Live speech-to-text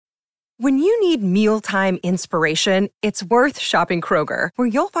When you need mealtime inspiration, it's worth shopping Kroger, where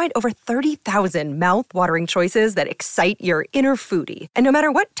you'll find over 30,000 mouth-watering choices that excite your inner foodie. And no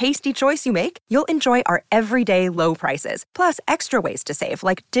matter what tasty choice you make, you'll enjoy our everyday low prices, plus extra ways to save,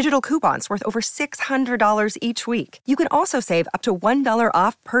 like digital coupons worth over $600 each week. You can also save up to $1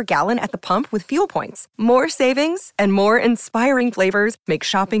 off per gallon at the pump with fuel points. More savings and more inspiring flavors make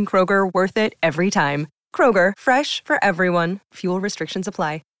shopping Kroger worth it every time. Kroger, fresh for everyone. Fuel restrictions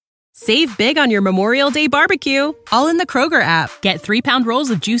apply. Save big on your Memorial Day barbecue, all in the Kroger app. Get 3-pound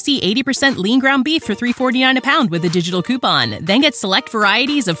rolls of juicy 80% lean ground beef for $3.49 a pound with a digital coupon. Then get select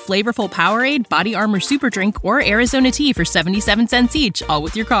varieties of flavorful Powerade, Body Armor Super Drink, or Arizona tea for 77 cents each, all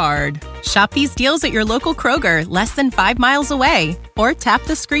with your card. Shop these deals at your local Kroger, less than 5 miles away. Or tap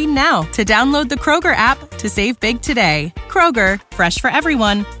the screen now to download the Kroger app to save big today. Kroger, fresh for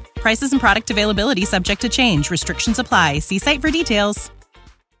everyone. Prices and product availability subject to change. Restrictions apply. See site for details.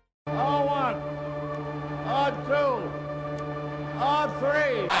 R1, R2,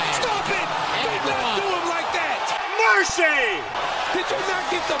 R3. Stop it! Do not do him like that! Mercy! Did you not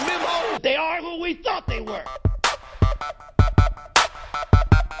get the memo? They are who we thought they were.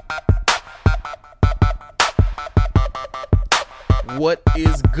 What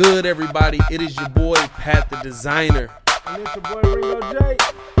is good, everybody? It is your boy, Pat the Designer. And it's your boy, Ringo J.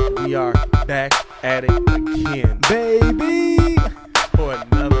 We are back at it again, Baby! for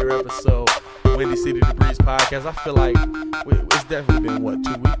another episode of Windy City Debris Podcast. I feel like it's definitely been,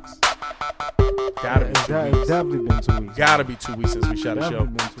 2 weeks? Gotta be 2 weeks. Definitely been 2 weeks. Gotta be 2 weeks since we shot a show.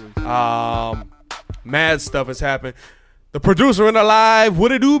 Definitely been 2 weeks. Mad stuff has happened. The producer in the live.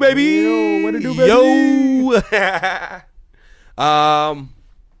 What it do, baby? Yo, what it do, baby? Yo.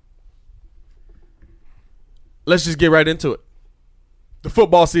 Let's just get right into it. The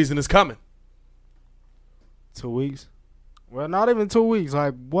football season is coming. 2 weeks? Well, not even 2 weeks.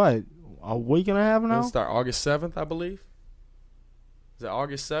 Like, what? A week and a half now? It'll start August 7th, I believe. Is it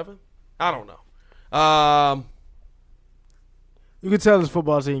August 7th? I don't know. You can tell it's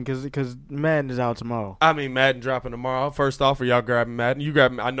football season because Madden is out tomorrow. I mean, Madden dropping tomorrow. First off, are y'all grabbing Madden? You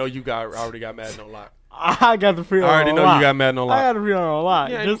grabbing? I know you already got Madden on lock. I got the pre-order. I already know you got Madden on lock. I got the pre-order on lock.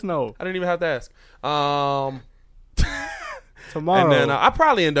 Yeah, Just know. I didn't even have to ask. Tomorrow. And then I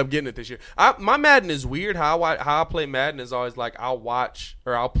probably end up getting it this year. My Madden is weird. How I play Madden is always like I'll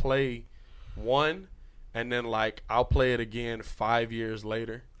play one, and then like I'll play it again 5 years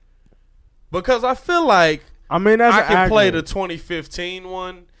later. Because I feel like I can accurate. Play the 2015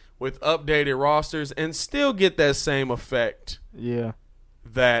 one with updated rosters and still get that same effect. Yeah.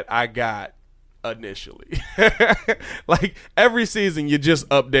 That I got initially. Like every season you're just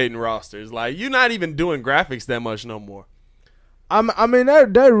updating rosters. Like you're not even doing graphics that much no more.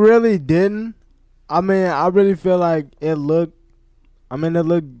 They really didn't. I really feel like it looked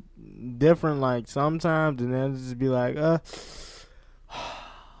different like sometimes, and then just be like,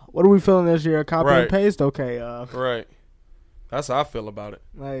 what are we feeling this year? Copy and paste? Okay. Right. That's how I feel about it.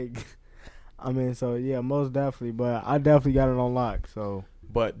 Like, so yeah, most definitely. But I definitely got it on lock. So,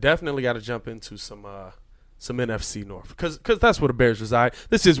 but definitely got to jump into some NFC North because that's where the Bears reside.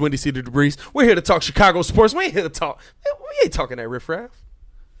 This is Windy City Debris. We're here to talk Chicago sports. We ain't here to talk. We ain't talking that riffraff.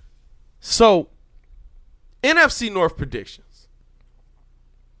 So, NFC North predictions.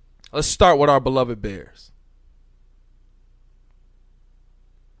 Let's start with our beloved Bears.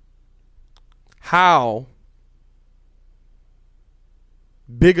 How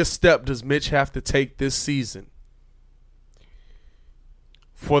big a step does Mitch have to take this season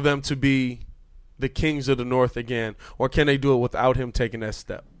for them to be the Kings of the North again, or can they do it without him taking that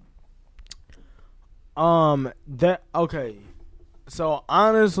step? Okay. So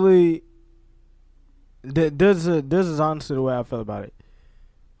honestly, this is honestly the way I feel about it.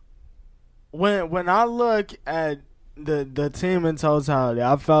 When I look at the team in totality,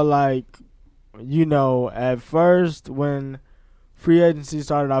 I felt like, at first when free agency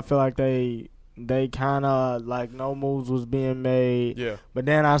started, I feel like they kind of like no moves was being made. Yeah. But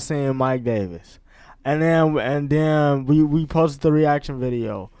then I seen Mike Davis. And then we posted the reaction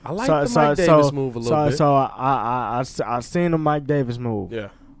video. I like the Mike Davis move a little bit. So I seen the Mike Davis move.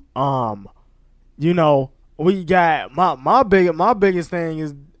 Yeah. We got my biggest thing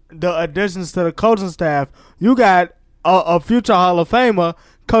is the additions to the coaching staff. You got a future Hall of Famer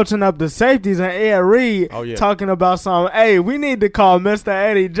coaching up the safeties, and Ed Reed talking about something. Hey, we need to call Mr.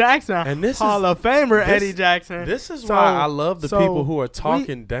 Eddie Jackson, and this Hall of Famer Eddie Jackson. This is why I love the people who are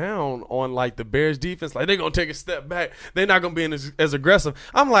talking down on like the Bears defense. Like they're gonna take a step back. They're not gonna be as aggressive.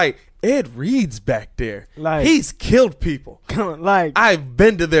 I'm like, Ed Reed's back there. Like, he's killed people. Like, I've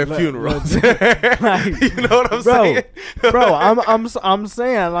been to their funerals. Like, you know what I'm saying? Bro, I'm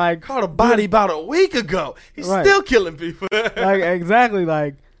saying, like, caught a body about a week ago. He's still killing people. Like, exactly.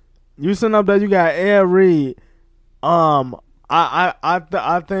 Like, you sitting up there, you got Ed Reed. I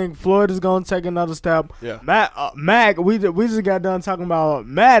think Floyd is gonna take another step. Yeah. Mac, we just got done talking about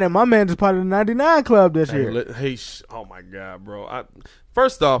Matt, and my man just part of the 99 Club this year. Oh my God, bro!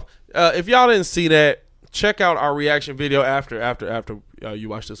 First off, if y'all didn't see that, check out our reaction video after you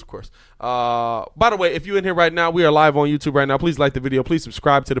watch this, of course. By the way, if you're in here right now, we are live on YouTube right now. Please like the video. Please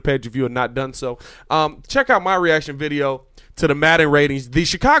subscribe to the page if you have not done so. Check out my reaction video to the Madden ratings. The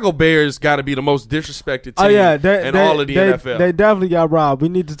Chicago Bears got to be the most disrespected team in all of the NFL. They definitely got robbed. We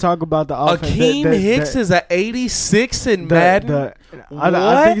need to talk about the offense. Akeem Hicks is at 86 in Madden.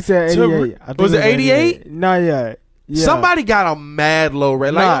 I think he said 88. Was it 88? No, yeah. Somebody got a mad low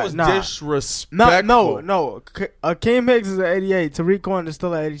rate. Like, it was disrespectful. No. Akeem Hicks is at 88. Tariq Cohen is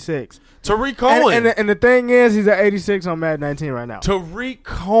still at 86. Tariq Cohen. And the thing is, he's at 86 on Madden 19 right now. Tariq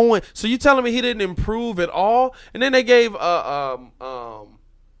Cohen. So you telling me he didn't improve at all? And then they gave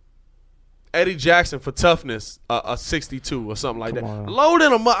Eddie Jackson for toughness a 62 or something like that.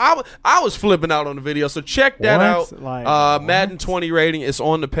 Loading him up. I was flipping out on the video. So check that out. Madden 20 rating. It's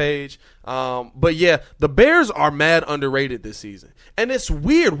on the page. But yeah, the Bears are mad underrated this season. And it's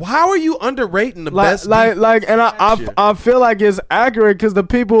weird. How are you underrating the best? And I feel like it's accurate because the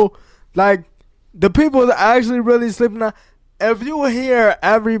people are actually really sleeping on. If you hear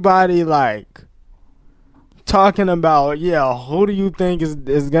everybody like talking about, who do you think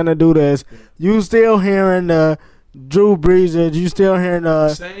is gonna do this? You still hearing the Drew Brees? You still hearing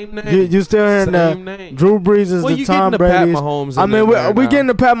the same name? You still hearing the Drew Brees? Well, the Tom Brady? I mean, we getting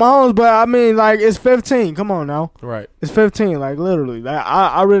the Pat Mahomes, but I mean, like, it's 15. Come on now, right? It's 15. Like, literally, like,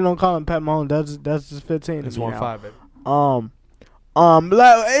 I really don't call him Pat Mahomes. That's just 15. It's 1-5, baby.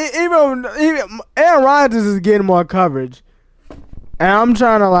 Like, even Aaron Rodgers is getting more coverage, and I'm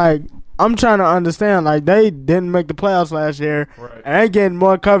trying to understand, like, they didn't make the playoffs last year, and they getting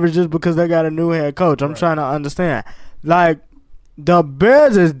more coverage just because they got a new head coach. I'm trying to understand. Like, the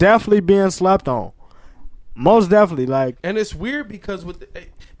Bears is definitely being slept on. Most definitely. Like, and it's weird because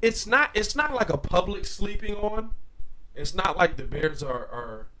it's not like a public sleeping on. It's not like the Bears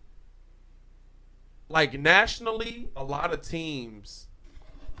are like, nationally, a lot of teams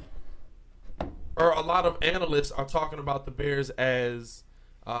or a lot of analysts are talking about the Bears as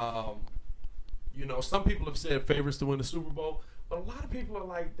some people have said favorites to win the Super Bowl, but a lot of people are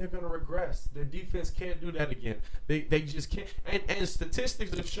like, they're going to regress. Their defense can't do that again. They just can't. And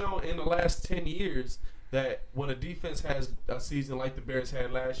statistics have shown in the last 10 years that when a defense has a season like the Bears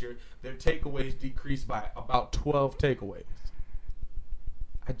had last year, their takeaways decrease by about 12 takeaways.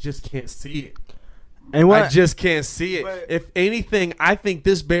 I just can't see it. I just can't see it. But if anything, I think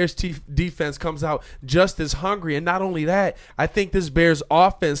this Bears defense comes out just as hungry. And not only that, I think this Bears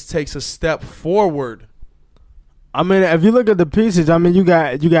offense takes a step forward. I mean, if you look at the pieces, I mean, you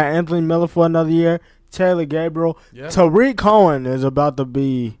got Anthony Miller for another year, Taylor Gabriel. Yeah. Tariq Cohen is about to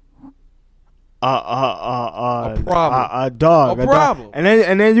be a problem. A dog. A problem.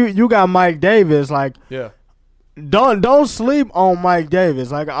 And then you got Mike Davis. Like, don't sleep on Mike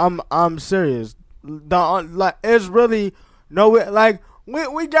Davis. Like, I'm serious. It's really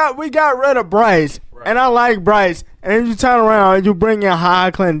we got rid of Bryce, and I like Bryce, and then you turn around and you bring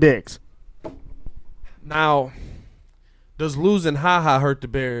in Clint Dix. Now, does losing hurt the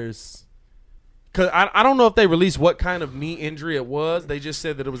Bears? Because I don't know if they released what kind of knee injury it was. They just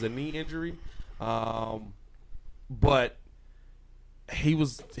said that it was a knee injury, but he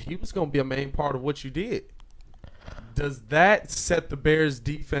was going to be a main part of what you did. Does that set the Bears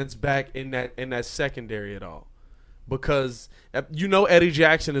defense back in that secondary at all? Because Eddie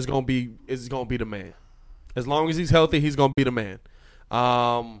Jackson is going to be the man. As long as he's healthy, he's going to be the man.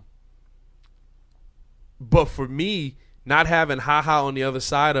 But for me, not having on the other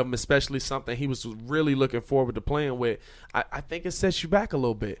side of him, especially something he was really looking forward to playing with, I think it sets you back a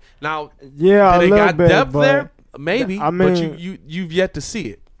little bit. Now, they got depth there, maybe, I mean, but you've yet to see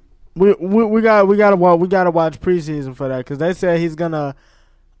it. We gotta watch preseason for that, because they said he's gonna.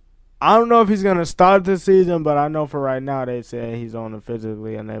 I don't know if he's gonna start this season, but I know for right now they said he's on the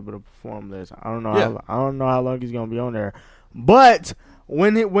physically unable to perform list. I don't know. I don't know how long he's gonna be on there, but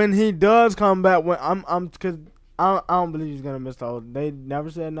when he does come back, because I don't believe he's gonna miss the whole. They never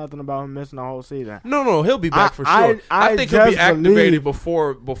said nothing about him missing the whole season. No, he'll be back for sure. I think he'll be activated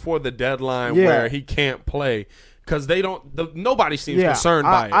before the deadline where he can't play. Because nobody seems concerned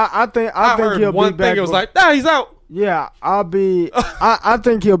by it. I think heard he'll one be back. thing. It was like, he's out. Yeah, I'll be. I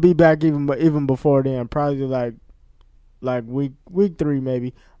think he'll be back even before then. Probably like week 3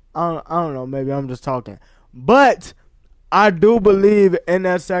 maybe. I don't know. Maybe I'm just talking, but I do believe in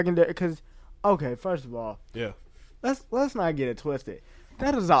that secondary. Because first of all, yeah, let's not get it twisted.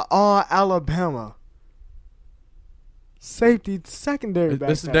 That is an all Alabama safety secondary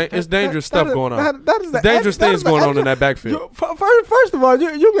backfield. It's dangerous stuff going on. There's dangerous things going on in that backfield. First of all,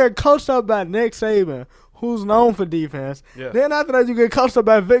 you get coached up by Nick Saban, who's known for defense. Yeah. Then after that, you get coached up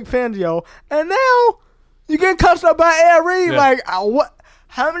by Vic Fangio, and now you get coached up by Ed Reed. Yeah. What?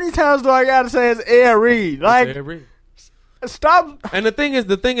 How many times do I gotta say it's Ed Reed? Ed Reed. Stop. And the thing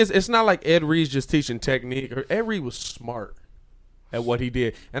is, it's not like Ed Reed's just teaching technique. Ed Reed was smart at what he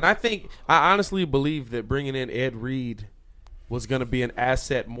did, and I honestly believe that bringing in Ed Reed was going to be an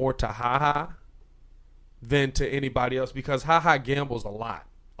asset more to Ha than to anybody else, because Ha gambles a lot,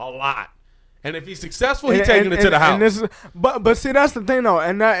 and if he's successful, he's taking it to the house. But see, that's the thing though,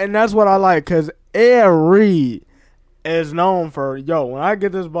 and that's what I like, because Ed Reed is known for, when I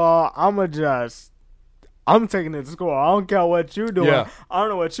get this ball, I'm taking it to score. I don't care what you're doing. Yeah. I don't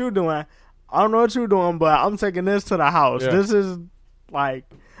know what you're doing. But I'm taking this to the house. Yeah. This is like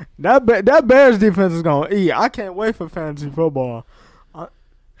that Bears defense is gonna eat. I can't wait for fantasy football.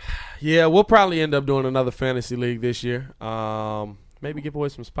 Yeah, we'll probably end up doing another fantasy league this year. Maybe give away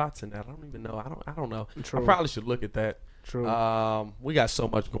some spots in that. I don't even know. I don't know. True. I probably should look at that. True. We got so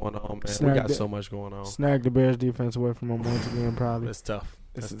much going on, man. Snag the Bears defense away from them once again, probably. That's tough.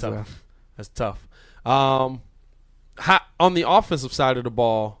 That's tough. On the offensive side of the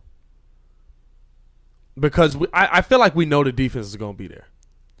ball, because I feel like we know the defense is going to be there.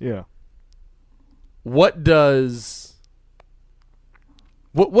 Yeah. What do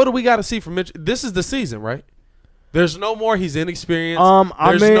we got to see from Mitch? This is the season, right? There's no more. He's inexperienced.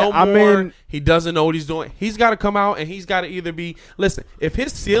 He doesn't know what he's doing. He's got to come out and he's got to either be. Listen, if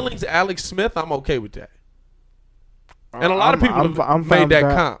his ceiling's Alex Smith, I'm okay with that. And a lot of people have made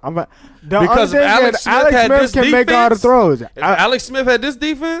that comp. Because if Alex Smith had this defense, make all the throws. If Alex Smith had this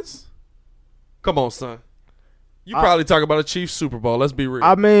defense, come on, son. You probably talk about a Chiefs Super Bowl. Let's be real.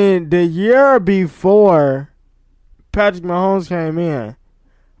 I mean, the year before Patrick Mahomes came in,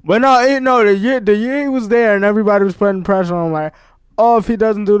 but the year he was there and everybody was putting pressure on him, like, if he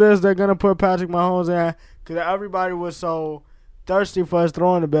doesn't do this, they're gonna put Patrick Mahomes in, because everybody was so thirsty for his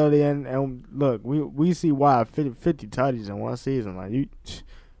throwing ability, and look, we see why 50 tutties in one season, like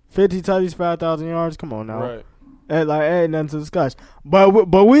 50 tutties, 5,000 yards. Come on now, right? Ain't nothing to discuss. But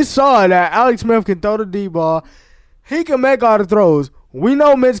we saw that Alex Smith can throw the deep ball. He can make all the throws. We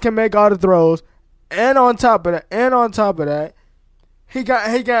know Mitch can make all the throws, and on top of that, he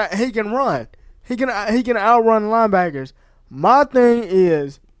can run. He can outrun linebackers. My thing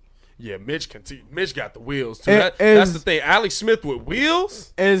is. Yeah, Mitch got the wheels too. That's the thing. Alex Smith with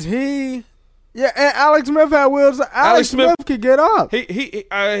wheels? Is he? Yeah, and Alex Smith had wheels. Alex Smith could get up. He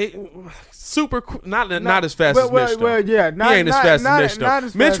super not as fast as Mitch though. He ain't as fast as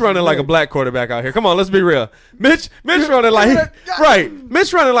Mitch though. Mitch running like a black quarterback out here. Come on, let's be real. Mitch running like right.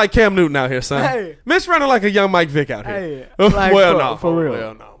 Mitch running like Cam Newton out here, son. Hey. Mitch running like a young Mike Vick out here. Like for real.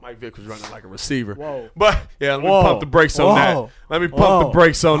 Well, no. Mike Vick was running like a receiver. Whoa. But, yeah, let me pump the brakes on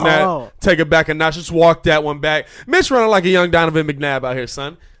that. Take it back a notch. Just walk that one back. Mitch running like a young Donovan McNabb out here,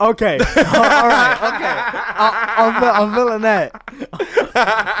 son. Okay. All right. Okay. I'm feeling that.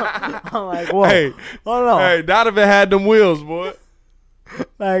 I'm like, whoa. Hey, hold on. Hey, Donovan had them wheels, boy.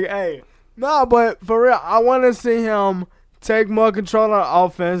 Like, hey. No, but for real, I want to see him take more control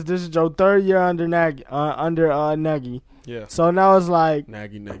of offense. This is your third year under Nagy. Yeah. So now it's like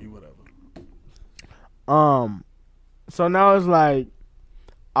Nagy, whatever. So now it's like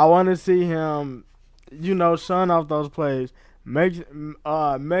I want to see him, shun off those plays, make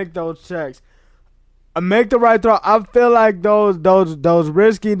those checks, make the right throw. I feel like those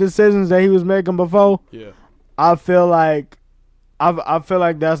risky decisions that he was making before. Yeah. I feel like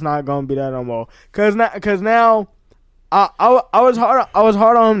that's not gonna be that no more. Cause now I was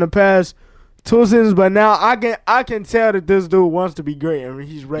hard on him the past 2 seasons, but now I can tell that this dude wants to be great and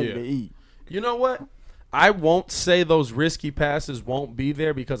he's ready to eat. You know what? I won't say those risky passes won't be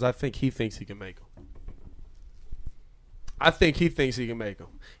there, because I think he thinks he can make them.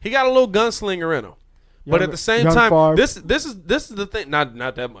 He got a little gunslinger in him. But at the same time, this is the thing. Not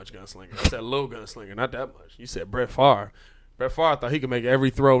that much gunslinger. I said little gunslinger, not that much. You said Brett Favre. Brett Favre thought he could make every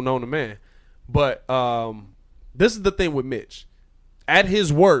throw known to man. But this is the thing with Mitch. At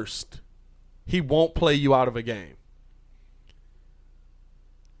his worst, he won't play you out of a game.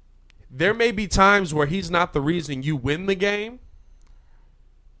 There may be times where he's not the reason you win the game,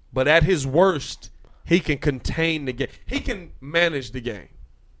 but at his worst, He can contain the game. He can manage the game.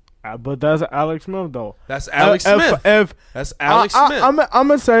 But that's Alex Smith, though. That's Alex Smith. That's Alex Smith. I'm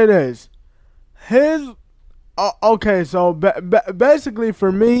going to say this. Okay, so basically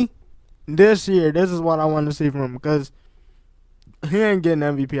for me, this year, this is what I want to see from him because he ain't getting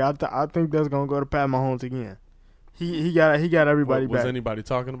MVP. I think that's going to go to Pat Mahomes again. He got everybody back. Was anybody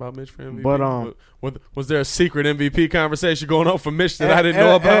talking about Mitch for MVP? But was there a secret MVP conversation going on for Mitch that I didn't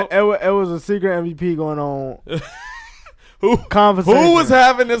know about? It was a secret MVP going on. Who was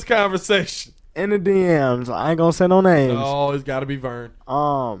having this conversation? In the DMs. I ain't gonna say no names. Oh, it's got to be Vern.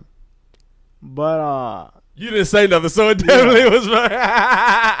 But you didn't say nothing, so it definitely was Vern.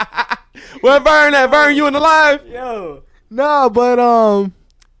 Well, Vern, you in the live? Yo, no, but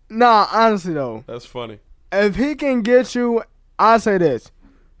honestly though, that's funny. If he can get you, I say this: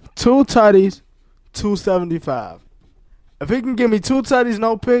 2 tutties, 275. If he can give me 2 tutties,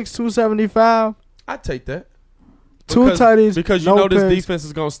 no picks, 275, I'd take that. 2 tutties, because no this picks, defense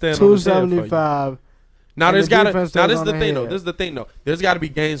is gonna stand on the 275. Now this is the thing though. There's got to be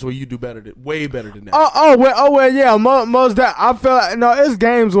games where you do way better than that. Well, yeah. Most that I feel like, no, it's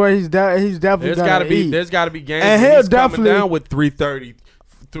games where he's definitely there's got to be games and where he's coming down with 330.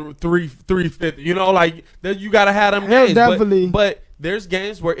 350, you know, like you gotta have them games. Definitely. But there's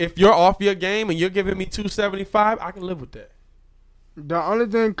games where if you're off your game and you're giving me 275, I can live with that. The only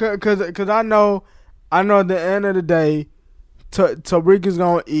thing, cause I know at the end of the day, Tariq is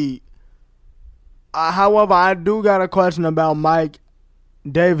gonna eat. However, I do got a question about Mike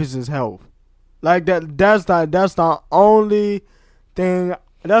Davis's health. Like that's the only thing.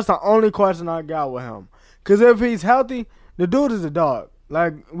 That's the only question I got with him. Cause if he's healthy, the dude is a dog.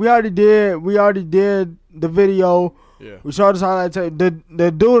 Like we already did the video. Yeah. We showed this highlight tape. The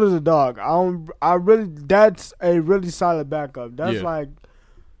dude is a dog. That's a really solid backup. That's like,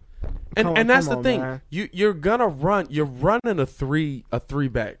 and that's the thing. Man. You're running a three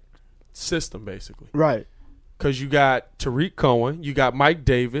back system basically. Right. Because you got Tariq Cohen, you got Mike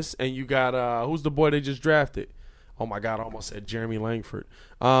Davis, and you got who's the boy they just drafted? Oh my God, I almost said Jeremy Langford.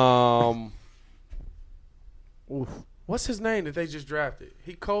 What's his name that they just drafted?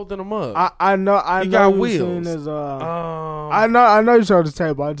 He cold in a mug. I know. He got wheels. I know you showed the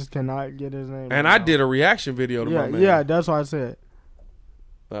tape. I just cannot get his name. And I did a reaction video to my man. Yeah, that's what I said.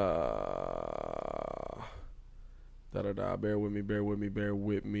 Bear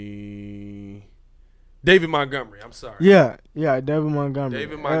with me. David Montgomery. I'm sorry. Yeah, David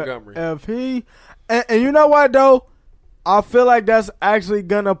Montgomery. If he and you know what though, I feel like that's actually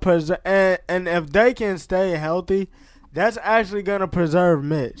gonna preserve. And if they can stay healthy, that's actually gonna preserve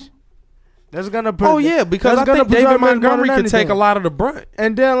Mitch. That's gonna. Because I think David Montgomery can take a lot of the brunt.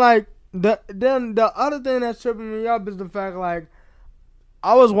 And then the other thing that's tripping me up is the fact like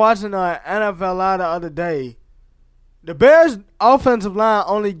I was watching NFL Live the other day. The Bears' offensive line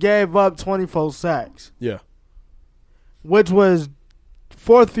only gave up 24 sacks. Yeah. Which was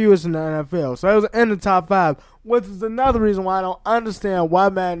 4th fewest in the NFL. So it was in the top 5, which is another reason why I don't understand why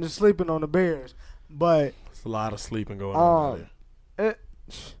man is sleeping on the Bears. But it's a lot of sleeping going on out there.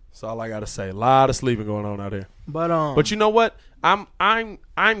 That's all I gotta say. A lot of sleeping going on out there. But you know what? I'm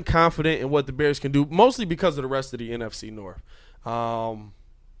confident in what the Bears can do, mostly because of the rest of the NFC North.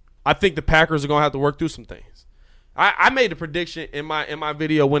 I think the Packers are gonna have to work through some things. I made a prediction in my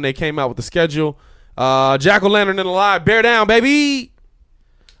video when they came out with the schedule. Jack-o'-lantern in the live, bear down, baby.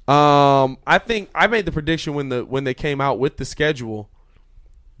 I think I made the prediction when they came out with the schedule.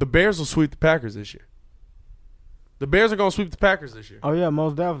 The Bears will sweep the Packers this year. The Bears are gonna sweep the Packers this year. Oh yeah,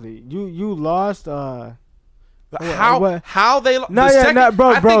 most definitely. You lost. How they? Bro.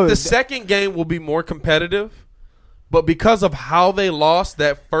 I think the second game will be more competitive. But because of how they lost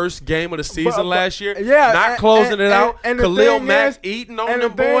that first game of the season last year, not closing it out, Khalil Mack eating on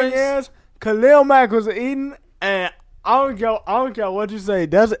them boys. Is, Khalil Mack was eating, and I don't care what you say.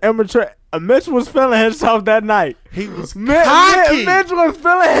 That's immature. Mitch was feeling himself that night. He was cocky. Mitch was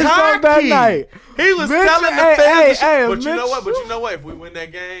feeling himself that night. He was telling the fans. But you know what? If we win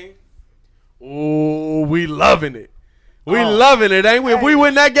that game, ooh, we loving it. We loving it, ain't we? If we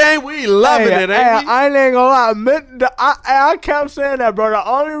win that game, we loving it, ain't we? I ain't gonna lie. I kept saying that, bro. The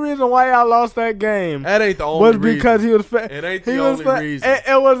only reason why I lost that game that ain't the only was because reason. He was it ain't the only reason.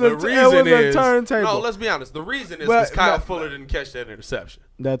 It was a turntable. No, let's be honest. The reason is because Kyle Fuller didn't catch that interception.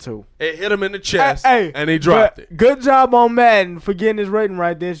 That too. It hit him in the chest, and he dropped it. Good job on Madden for getting his rating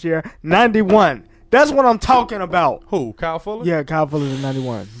right this year. 91. That's what I'm talking about. Who? Kyle Fuller? Yeah, Kyle Fuller's a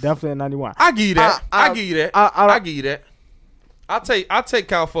 91. Definitely a 91. I give you that. I give you that. I give you that. I'll take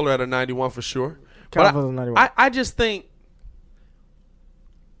Kyle Fuller at a 91 for sure. Kyle Fuller's 91. I just think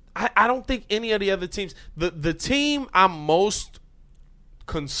I don't think any of the other teams. The team I'm most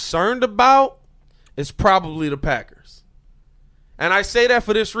concerned about is probably the Packers. And I say that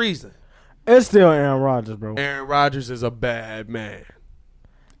for this reason. It's still Aaron Rodgers, bro. Aaron Rodgers is a bad man.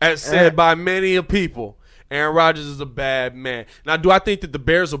 As said by many of people, Aaron Rodgers is a bad man. Now, do I think that the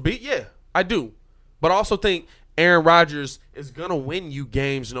Bears will beat? Yeah, I do. But I also think Aaron Rodgers is going to win you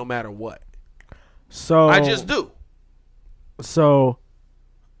games no matter what. So I just do. So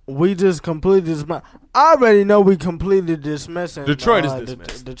we just completely dismiss. I already know we completely dismissing. Detroit is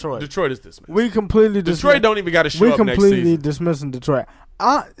dismissed. Detroit is dismissed. We completely dismiss. Detroit don't even got to show up next season. We completely dismissing Detroit.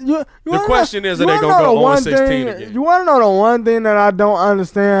 The question is, are they going to go 0-16 again? You want to know the one thing that I don't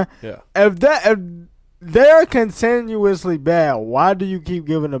understand? Yeah. If they're continuously bad, why do you keep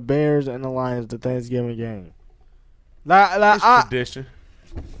giving the Bears and the Lions the Thanksgiving game? It's tradition.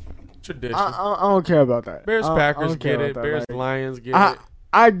 Tradition. I don't care about that. Bears Packers get it. Bears Lions get it.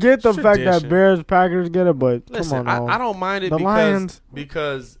 I get the fact that Bears Packers get it, but listen, come on, I don't mind it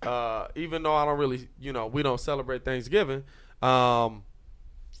because even though I don't really, we don't celebrate Thanksgiving. I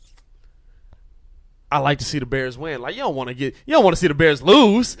like to see the Bears win. Like you don't want to see the Bears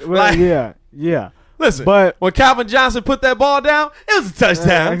lose. Well, yeah. Listen, but when Calvin Johnson put that ball down, it was a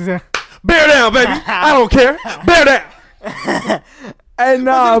touchdown. Exactly. Bear down, baby. I don't care. Bear down. And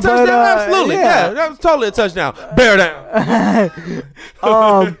absolutely, yeah, that was totally a touchdown. Bear down.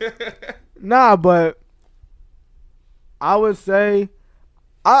 But I would say,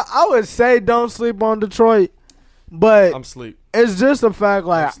 don't sleep on Detroit. But I'm sleep. It's just a fact.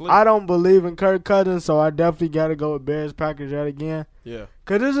 Like I don't believe in Kirk Cousins, so I definitely got to go with Bears Packers yet again. Yeah,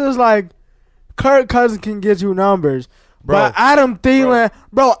 because it's just like Kirk Cousins can get you numbers, but Adam Thielen,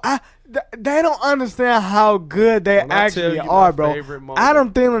 bro, they don't understand how good they actually are, bro.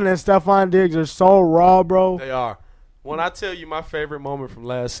 Adam Thielen and Stephon Diggs are so raw, bro. They are. When I tell you my favorite moment from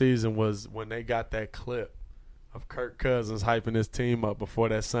last season was when they got that clip of Kirk Cousins hyping his team up before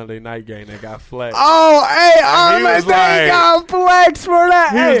that Sunday night game that got flexed. Oh, hey, they got flexed for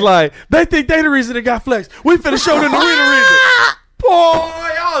that. He was like, they think they the reason it got flexed. We finna show them the reason. Boy,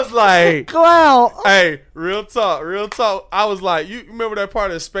 I was like, clown. Hey, real talk. I was like, you remember that part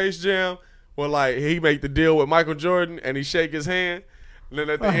of Space Jam where like he make the deal with Michael Jordan and he shake his hand, and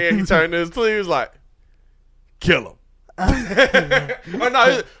then at the end he turned to his team, he was like, kill him. Or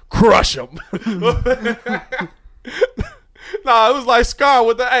no, crush him. No, it was like Scar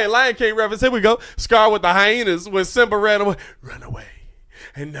with the Lion King reference. Here we go. Scar with the hyenas when Simba ran away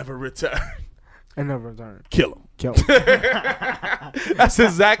and never return. Kill him. That's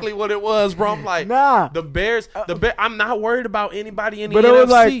exactly what it was, bro. I'm like, the Bears. I'm not worried about anybody in the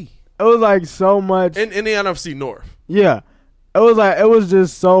NFC. It was like so much in the NFC North. Yeah, it was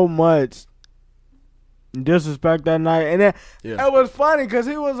just so much disrespect that night, and then it was funny because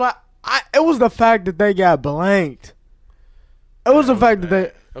he was like, it was the fact that they got blanked. It was the fact that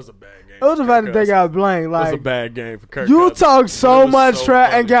that was a bad game. It was the fact that they got blanked. Like, it was a bad game for Kirk. You talk so much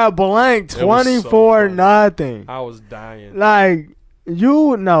trash and got blanked 24-0. I was dying. Like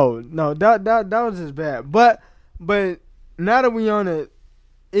that was just bad. But now that we on it,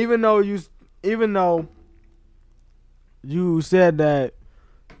 even though you said that,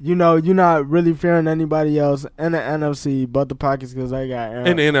 you're not really fearing anybody else in the NFC but the Packers because they got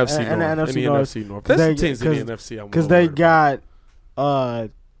in the NFC North. There's some teams in the NFC because they got. I'm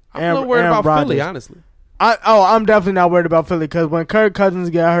a little worried about Philly, honestly. I'm definitely not worried about Philly because when Kirk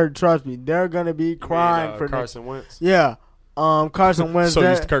Cousins get hurt, trust me, they're gonna be crying for Carson Wentz. Yeah, Carson Wentz. So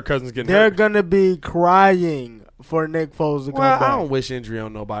used to Kirk Cousins getting they're hurt. gonna be crying for Nick Foles to come back. I don't wish injury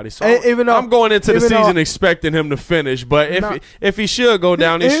on nobody. So I'm going into the season expecting him to finish. But if he should go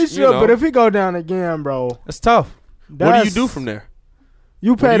down, he should. But if he go down again, bro, that's tough. What do you do from there?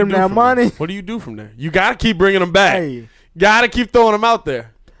 You paid him that money. What do you do from there? You got to keep bringing him back. Got to keep throwing him out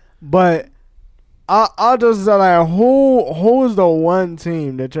there. But I'll just say, like, who is the one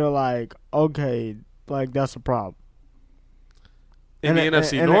team that you're like, okay, like that's a problem in the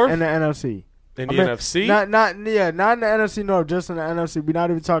NFC North? In the NFC. In the NFC? Not in the NFC North, just in the NFC. We're not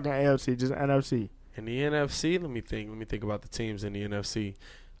even talking AFC, just NFC. In the NFC, let me think about the teams in the NFC.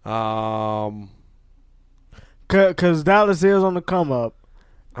 Because Dallas is on the come up.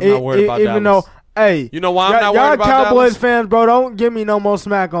 I'm not worried about Dallas. Even though, hey, you know why I'm not worried about Dallas? Y'all Cowboys Dallas? fans, bro, don't give me no more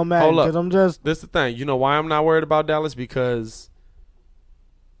smack on Madden because I'm just. This is the thing. You know why I'm not worried about Dallas? Because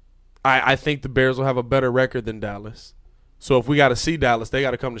I think the Bears will have a better record than Dallas. So if we got to see Dallas, they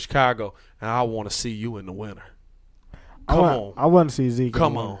got to come to Chicago, and I want to see you in the winter. Come on. I want to see Zeke.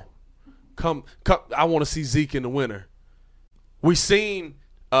 Come on. Come. I want to see Zeke in the winter. We seen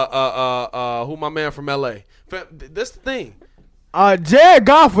who my man from LA. This the thing. Jared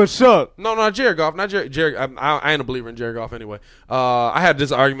Goff was shook. No, not Jared Goff. Not Jared. I ain't a believer in Jared Goff anyway. I had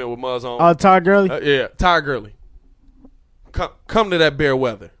this argument with Muzz on. Todd Gurley? Yeah, Todd Gurley. Come to that bare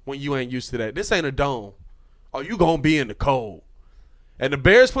weather when you ain't used to that. This ain't a dome. Oh, you going to be in the cold. And the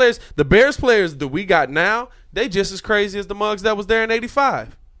Bears players that we got now, they just as crazy as the mugs that was there in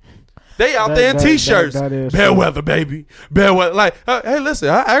 85. They out there in T-shirts. Bare weather, baby. Bare weather. Like, hey, listen,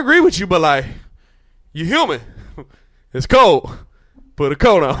 I agree with you, but, like, you human. It's cold. Put a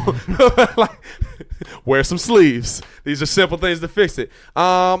coat on. Like, wear some sleeves. These are simple things to fix it.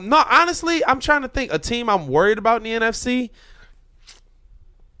 No, honestly, I'm trying to think. A team I'm worried about in the NFC,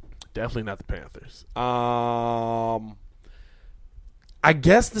 definitely not the Panthers. I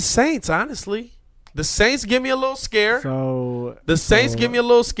guess the Saints, honestly. The Saints give me a little scare. Give me a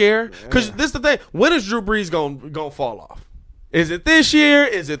little scare. Because this is the thing. When is Drew Brees gonna fall off? Is it this year?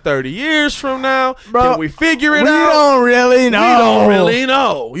 Is it 30 years from now? Bro, can we figure it out? We don't really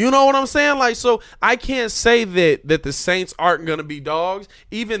know. You know what I'm saying? Like, so I can't say that the Saints aren't going to be dogs,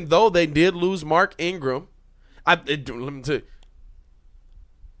 even though they did lose Mark Ingram. Let me tell you.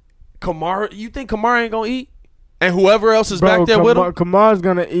 Kamara, you think Kamara ain't going to eat? And whoever else is back there with him? Kamara's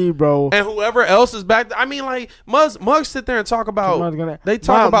going to eat, bro. And whoever else is back there. I mean, like, Muggs sit there and talk about, they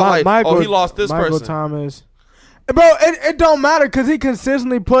talk about, Michael, he lost this Michael person. Thomas. Bro, it don't matter because he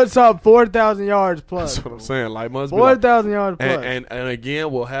consistently puts up 4,000 yards plus. That's what I'm saying. Like, must 4,000 yards plus. And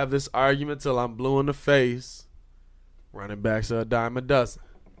again, we'll have this argument till I'm blue in the face. Running backs are a dime a dozen.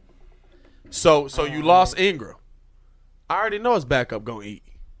 So you lost Ingram. I already know his backup gonna eat.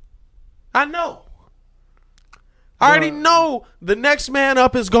 I know. I already know the next man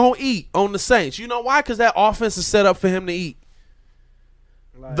up is gonna eat on the Saints. You know why? Because that offense is set up for him to eat.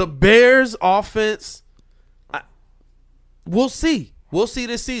 The Bears' offense. We'll see. We'll see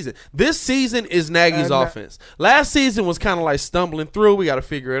this season. This season is Nagy's offense. Last season was kind of like stumbling through. We got to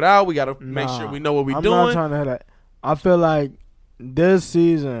figure it out. We got to make sure we know what we're doing. I'm not trying to hear that. I feel like this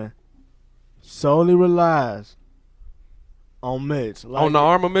season solely relies on Mitch. Like, on the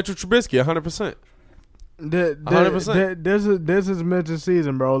arm of Mitchell Trubisky, 100%. 100%. This is Mitch's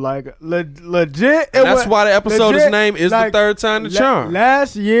season, bro. Like, legit. That's why the episode's name is like, The Third Time the Charm.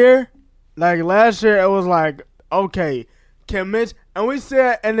 Last year, it was like, okay, can Mitch, and we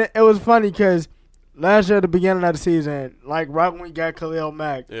said, and it was funny because last year at the beginning of the season, like right when we got Khalil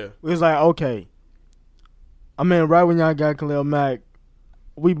Mack, we was like, okay. I mean, right when y'all got Khalil Mack,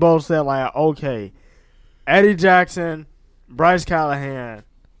 we both said like, okay, Eddie Jackson, Bryce Callahan,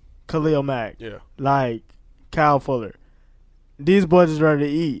 Khalil Mack, like Kyle Fuller. These boys is ready to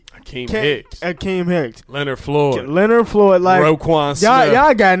eat. Akeem Hicks. Leonard Floyd. Like Roquan Smith.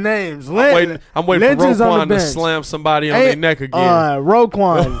 Y'all got names. I'm waiting for Roquan to slam somebody on their neck again.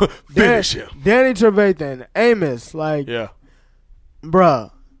 Roquan. Finish him. Danny Trevathan. Amos. Like,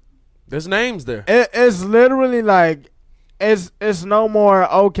 bruh. There's names there. It's literally like, it's no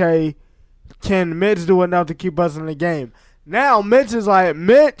more, okay, can Mitch do enough to keep us in the game? Now, Mitch is like,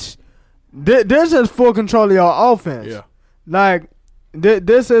 this is full control of your offense. Yeah. Like,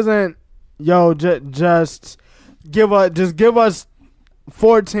 this isn't, just give us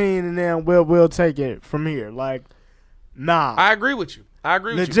 14 and then we'll take it from here. Like, nah. I agree with you.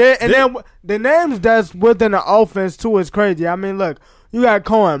 Legit. And then the names that's within the offense too is crazy. I mean, look, you got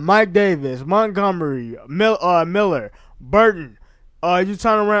Cohen, Mike Davis, Montgomery, Miller, Burton. You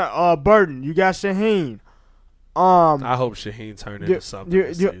turn around, Burton. You got Shaheen. I hope Shaheen turned into something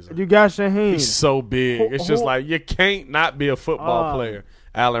this season. You got Shaheen. He's so big. It's just like you can't not be a football player.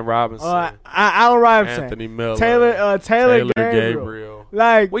 Allen Robinson. Anthony Miller. Taylor Gabriel.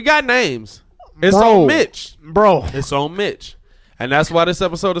 Like, we got names. It's on Mitch. Bro. It's on Mitch. And that's why this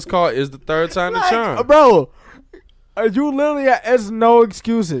episode is called Is the Third Time the Charm. Bro. You literally, it's no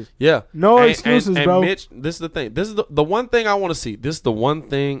excuses. Yeah. No excuses, and bro. Mitch, this is the thing. This is the one thing I want to see. This is the one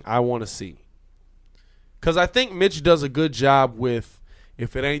thing I want to see. Because I think Mitch does a good job with,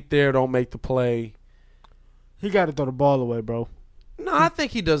 if it ain't there, don't make the play. He got to throw the ball away, bro. No, I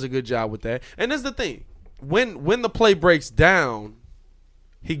think he does a good job with that. And this is the thing. When the play breaks down,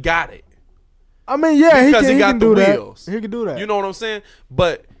 he got it. I mean, yeah, because he got can the do wheels. That. He can do that. You know what I'm saying?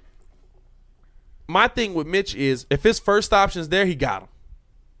 But my thing with Mitch is, if his first option's there, he got him.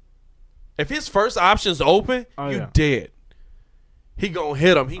 If his first option's open, you dead. He gonna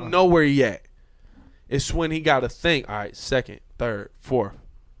hit him. He know where he at. It's when he got to think, all right, second, third, fourth,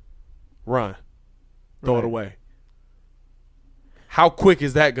 run, throw it away. How quick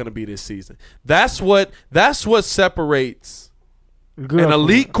is that going to be this season? That's what separates an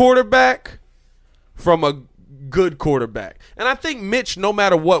elite quarterback from a good quarterback. And I think Mitch, no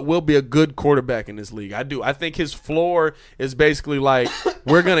matter what, will be a good quarterback in this league. I do. I think his floor is basically like,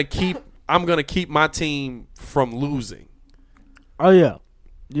 I'm going to keep my team from losing. Oh, yeah.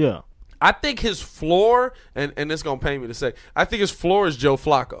 Yeah. I think his floor, and it's going to pain me to say, I think his floor is Joe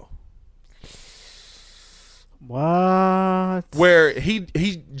Flacco. What? Where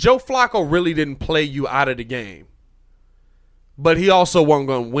Joe Flacco really didn't play you out of the game. But he also wasn't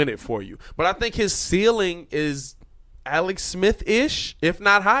going to win it for you. But I think his ceiling is Alex Smith-ish, if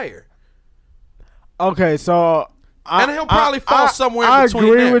not higher. Okay, so and he'll probably fall somewhere in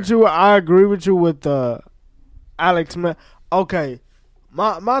between. I agree with you with Alex Smith. Okay,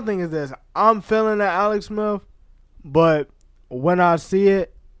 my thing is this: I'm feeling that Alex Smith, but when I see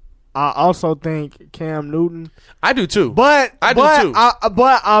it, I also think Cam Newton. I do too. But I feel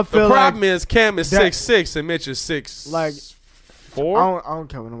the problem is Cam is 6'6" and Mitch is 6'4". I don't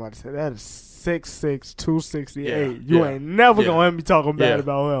care what nobody say. That is 6'6", 268. You ain't never gonna hear me talking bad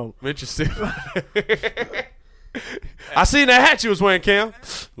about him. Mitch is 6. I seen that hat you was wearing, Cam.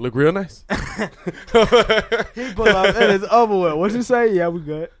 Look real nice. He pulled up and it's over with. What'd you say? Yeah, we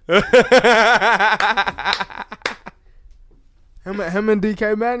good. Him and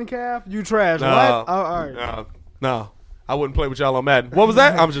DK Metcalf, you trash. No, what? Oh, all right. No. I wouldn't play with y'all on Madden. What was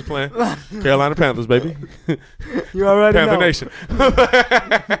that? I'm just playing. Carolina Panthers, baby. You already Panther know. Nation.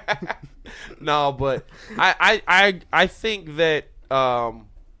 No, but I think that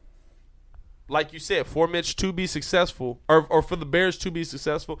like you said, for Mitch to be successful, or for the Bears to be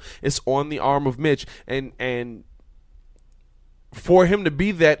successful, it's on the arm of Mitch. And for him to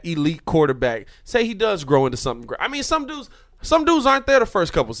be that elite quarterback, say he does grow into something great. I mean, some dudes aren't there the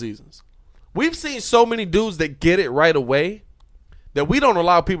first couple seasons. We've seen so many dudes that get it right away that we don't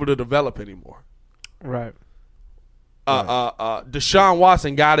allow people to develop anymore. Right. Deshaun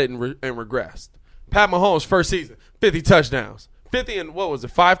Watson got it and regressed. Pat Mahomes, first season, 50 touchdowns. 50 and, what was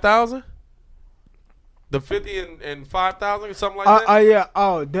it, 5,000? The 50 and 5,000 or something like that? Yeah.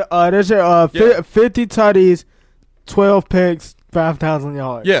 That's it. 50 tutties, 12 picks, 5,000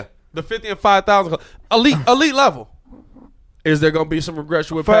 yards. Yeah. The 50 and 5,000. Elite level. Is there going to be some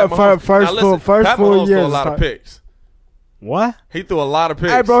regression with Pat Mahomes? Pat Mahomes years threw a lot of picks. What? He threw a lot of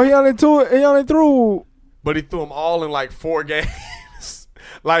picks. Hey, bro, he only threw. But he threw them all in like 4 games.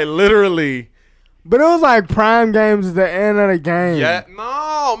 Like literally. But it was like prime games at the end of the game. Yeah.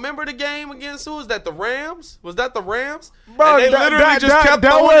 No. Remember the game against who? Was that the Rams? Was that the Rams? Bro, and they literally just kept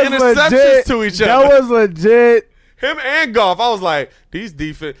throwing interceptions to each other. That was legit. Him and Goff. I was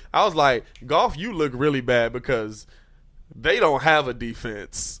like, Goff, you look really bad because they don't have a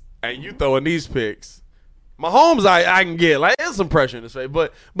defense, and you throwing these picks. Mahomes, I can get. Like, there's some pressure in his face.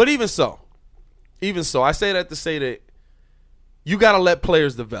 But even so, I say that to say that you got to let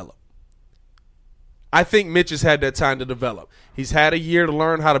players develop. I think Mitch has had that time to develop. He's had a year to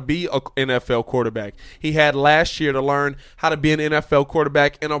learn how to be an NFL quarterback. He had last year to learn how to be an NFL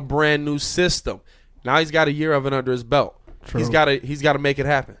quarterback in a brand new system. Now he's got a year of it under his belt. True. He's got to make it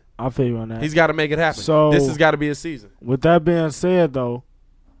happen. I feel you on that. He's got to make it happen. So this has got to be his season. With that being said, though,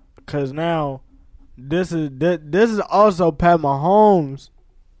 because now this is also Pat Mahomes'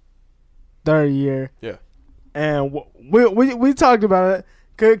 third year. Yeah, and we talked about it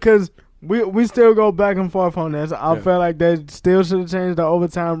because we still go back and forth on this. I feel like they still should have changed the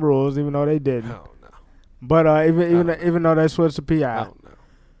overtime rules, even though they didn't. No. But even though they switched to PI. No.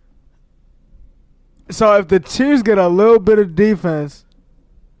 So if the Chiefs get a little bit of defense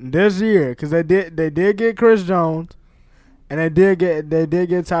this year, because they did get Chris Jones, and they did get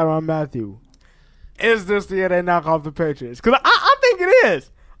Tyrann Mathieu, is this the year they knock off the Patriots? Because I think it is.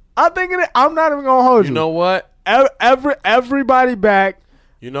 I'm not even gonna hold you. You know what? Everybody back.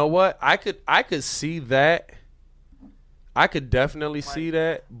 You know what? I could see that. I could definitely see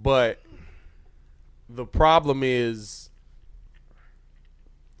that, but the problem is,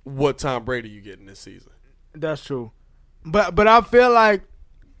 what Tom Brady you getting this season? That's true, but I feel like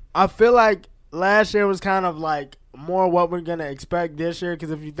last year was kind of like more what we're gonna expect this year.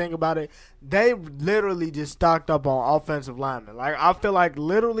 Because if you think about it, they literally just stocked up on offensive linemen. Like, I feel like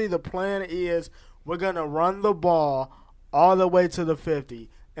literally the plan is we're gonna run the ball all the way to the 50,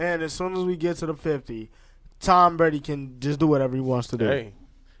 and as soon as we get to the 50, Tom Brady can just do whatever he wants to do. Hey,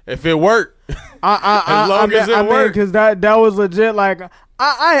 if it worked, as long as it worked, because that was legit. Like,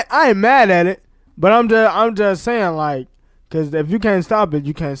 I ain't mad at it, but I'm just saying, like, because if you can't stop it,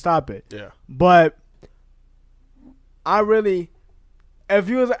 you can't stop it. Yeah. But if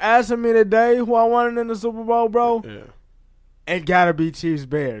you was asking me today who I wanted in the Super Bowl, bro, it gotta be Chiefs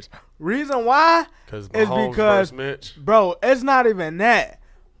Bears. Reason why is because Mitch. Bro, it's not even that.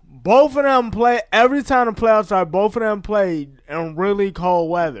 both of them play every time the playoffs start. Both of them play in really cold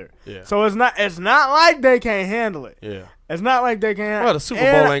weather. Yeah. So it's not like they can't handle it. Yeah. It's not like they can't. Well, the Super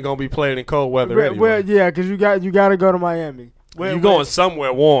Bowl ain't gonna be played in cold weather anyway. Well, yeah, because you got to go to Miami. You going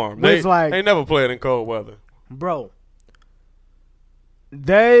somewhere warm. They never played in cold weather, bro.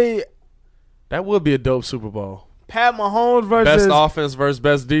 That would be a dope Super Bowl. Pat Mahomes versus best offense versus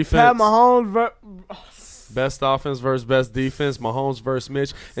best defense. Pat Mahomes best offense versus best defense. Mahomes versus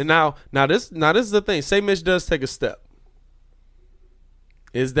Mitch. And now this is the thing. Say Mitch does take a step.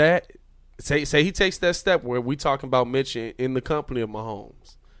 Is that say he takes that step where we talking about Mitch in the company of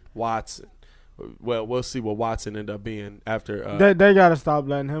Mahomes, Watson. Well, we'll see what Watson end up being after. They gotta stop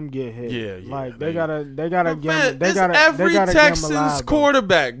letting him get hit. Yeah. Like they gotta get him. Every Texans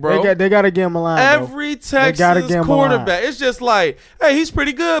quarterback, bro. They gotta get him alive. Every Texans quarterback. It's just like, hey, he's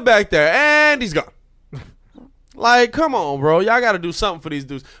pretty good back there, and he's gone. Like, come on, bro. Y'all got to do something for these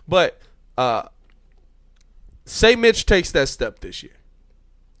dudes. But say Mitch takes that step this year.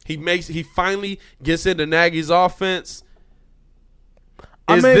 He finally gets into Nagy's offense.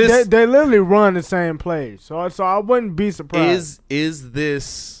 They literally run the same plays. So I wouldn't be surprised. Is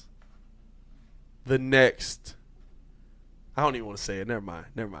this the next? I don't even want to say it. Never mind.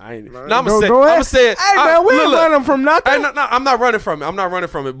 I'm gonna say it. Hey man, we ain't running from nothing. No, I'm not running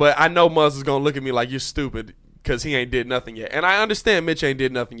from it. But I know Muzz is gonna look at me like you're stupid because he ain't did nothing yet. And I understand Mitch ain't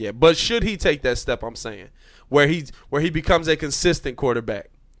did nothing yet. But should he take that step? I'm saying where he becomes a consistent quarterback.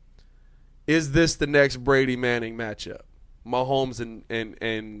 Is this the next Brady Manning matchup? Mahomes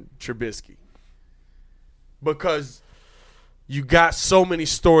and Trubisky. Because you got so many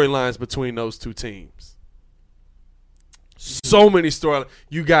storylines between those two teams. So many storylines.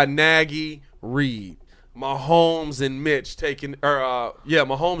 You got Nagy, Reed, Mahomes and Mitch taking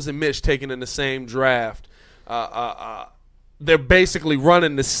in the same draft. They're basically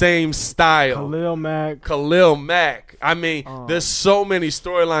running the same style. Khalil Mack. I mean, there's so many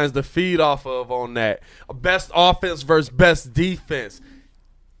storylines to feed off of on that. Best offense versus best defense.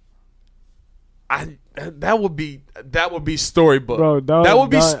 That would be storybook. Bro, that would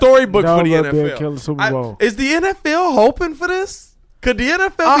be storybook for the NFL. Be a killer Super Bowl. Is the NFL hoping for this? Could the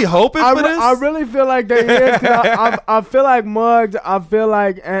NFL be hoping for this? I really feel like they is. I feel like Muggs. I feel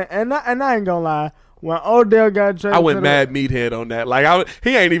like, and I ain't gonna lie. When Odell got traded, I went mad meathead on that. Like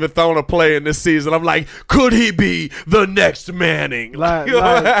he ain't even thrown a play in this season. I'm like, could he be the next Manning?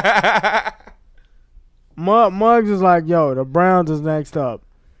 Muggs is like, yo, the Browns is next up.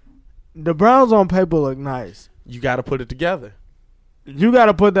 The Browns on paper look nice. You got to put it together. You got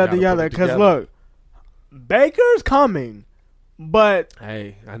to put that together because look, Baker's coming, but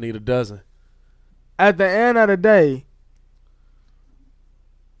hey, I need a dozen. At the end of the day,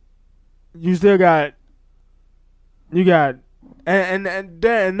 you still got, and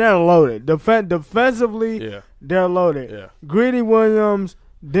they're loaded. Defensively, they're loaded. Yeah. Greedy Williams,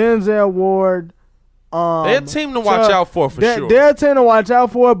 Denzel Ward. They're a team to watch out for sure. They're a team to watch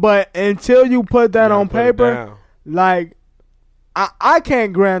out for, but until you put that on paper, like I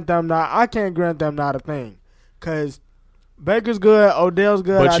can't grant them not a thing, because Baker's good, Odell's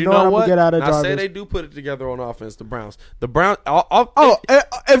good. But I you know what? I'm get out of Jarvis. I say they do put it together on offense. The Browns.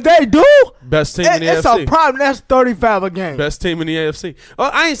 If they do, best team in the AFC. It's a problem. That's 35 a game. Best team in the AFC.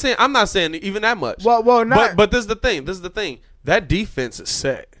 I'm not saying even that much. Well, not. But this is the thing. That defense is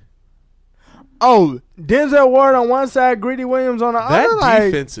set. Oh, Denzel Ward on one side, Greedy Williams on the other. That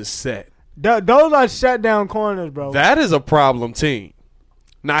defense is set. Those are shutdown corners, bro. That is a problem team.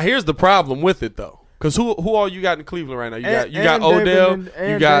 Now here's the problem with it though. Because who all you got in Cleveland right now? You got Odell,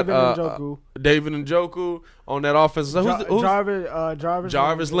 you got David Njoku on that offense.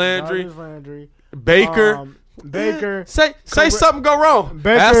 Jarvis Landry, Baker. Baker. Say something go wrong.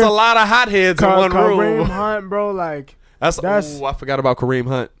 Baker, that's a lot of hotheads in one room. Kareem Hunt, bro, like I forgot about Kareem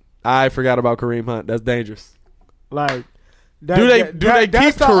Hunt. That's dangerous. Like, do they keep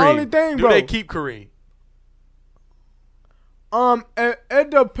Kareem? Only thing, bro. Do they keep Kareem? It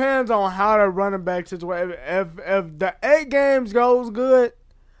depends on how the running back situation. If the 8 games goes good,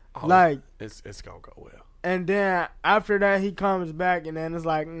 it's gonna go well. And then after that he comes back, and then it's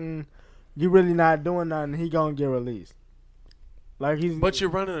like, you really not doing nothing. He gonna get released. But you're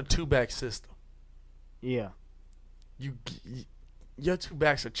running a 2-back system. Yeah. Your 2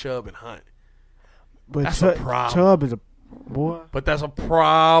 backs are Chubb and Hunt. But that's a problem. Chubb is a boy. But that's a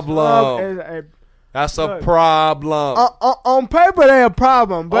problem. That's a problem. On paper, they a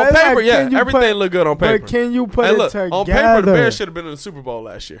problem. But on paper, everything look good on paper. But can you put it together? On paper, the Bears should have been in the Super Bowl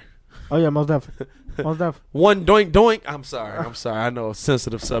last year. Oh, yeah, most definitely. One doink. I'm sorry. I know a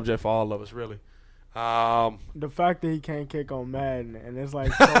sensitive subject for all of us, really. The fact that he can't kick on Madden, and it's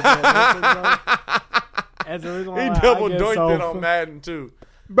like so bad. That's the reason why he double doinked it on Madden too.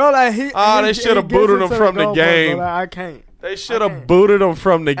 Bro, like they should have booted him from the game. Like, I can't. They should have booted him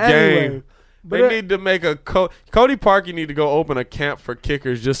from the game. They need to make a Cody Parkey need to go open a camp for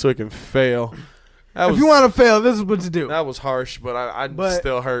kickers just so he can fail. If you want to fail, this is what you do. That was harsh, but I'm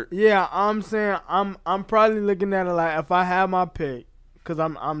still hurt. Yeah, I'm saying I'm probably looking at it like if I have my pick, because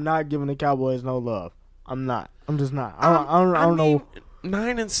I'm not giving the Cowboys no love. I'm not. I'm just not. I don't know.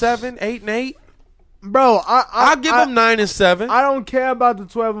 9-7, 8-8. Bro, I'll give him 9-7. I don't care about the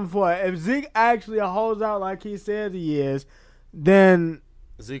 12-4. If Zeke actually holds out like he says he is, then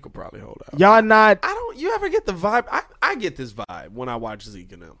Zeke will probably hold out. Y'all not. You ever get the vibe? I get this vibe when I watch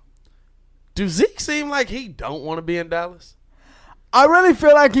Zeke and them. Do Zeke seem like he don't want to be in Dallas? I really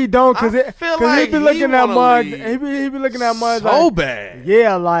feel like he don't, because like he be looking at Mud. He be looking at Mud so like, bad.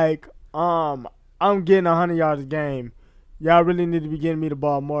 Yeah, like I'm getting 100 yards a game. Y'all really need to be getting me the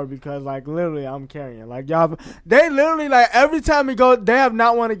ball more, because like literally I'm carrying. Like y'all, they literally like every time he goes, they have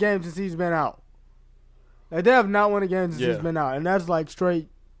not won a game since he's been out. Like they have not won a game since he's been out, and that's like straight,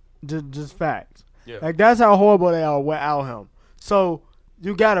 just facts. Yeah. Like that's how horrible they are without him. So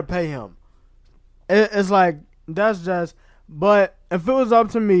you gotta pay him. It's like that's just. But if it was up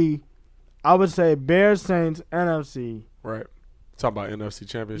to me, I would say Bears, Saints, NFC. Right. Talking about NFC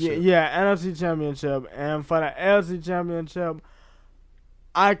Championship. Yeah, NFC Championship. And for the AFC Championship,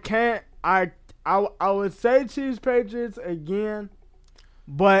 I would say Chiefs, Patriots again,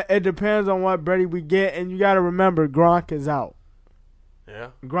 but it depends on what Brady we get. And you got to remember, Gronk is out. Yeah.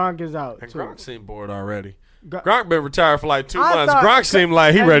 Gronk is out, and too. Gronk seemed bored already. Gronk been retired for like 2 months. Gronk seemed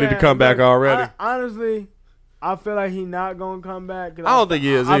like he ready to come back already. Honestly, I feel like he not going to come back. I don't think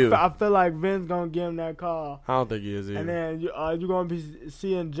he is either. I feel like Vince going to give him that call. I don't think he is either. And then you're going to be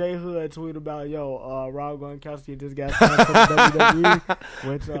seeing Jay Hood tweet about, Rob Gronkowski just got signed for the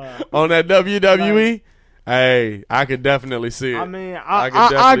WWE. Which, on that WWE? Like, hey, I could definitely see it. I mean,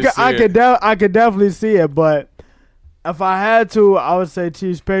 I could definitely see it, but if I had to, I would say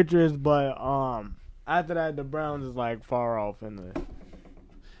Chiefs, Patriots, but after that, the Browns is like far off in the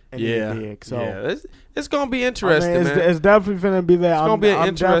league. So it's gonna be interesting. Man. It's definitely gonna be there. It's gonna be an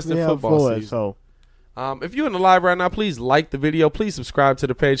interesting football season. So, if you're in the live right now, please like the video. Please subscribe to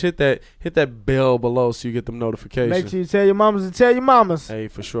the page. Hit that bell below so you get them notifications. Make sure you tell your mamas to tell your mamas. Hey,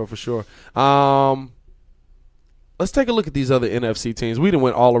 for sure. Let's take a look at these other NFC teams. We done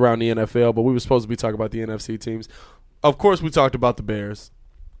went all around the NFL, but we were supposed to be talking about the NFC teams. Of course, we talked about the Bears.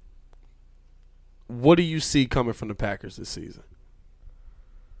 What do you see coming from the Packers this season?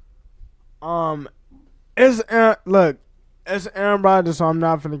 It's Aaron Rodgers, so I'm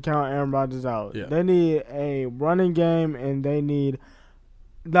not going to count Aaron Rodgers out. Yeah. They need a running game, and they need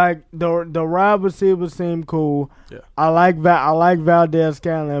like the wide receivers seem cool. Yeah. I like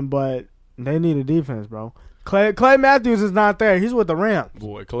Valdez-Scantling, but they need a defense, bro. Clay Matthews is not there. He's with the Rams.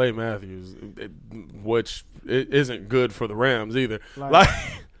 Boy, Clay Matthews, which it isn't good for the Rams either. Like,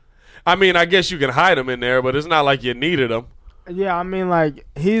 I mean, I guess you can hide him in there, but it's not like you needed him. Yeah, I mean, like,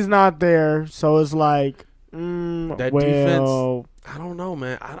 he's not there, so it's like, that defense, I don't know,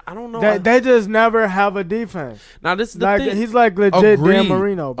 man. I don't know. They just never have a defense. Now, this is the thing. He's like legit Dan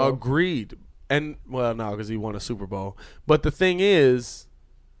Marino, bro. Agreed. And, well, no, because he won a Super Bowl. But the thing is,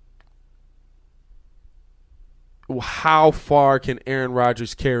 how far can Aaron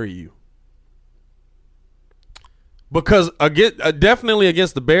Rodgers carry you? Because definitely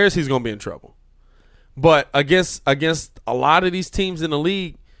against the Bears, he's going to be in trouble. But against a lot of these teams in the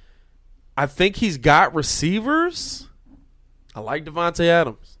league, I think he's got receivers. I like Devontae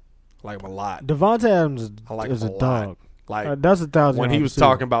Adams. I like him a lot. Devontae Adams is a dog. Like that's 1,000. When he was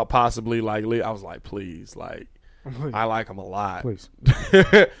talking about possibly like, I was like, please, like, I like him a lot. Please.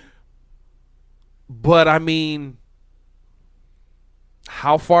 But I mean,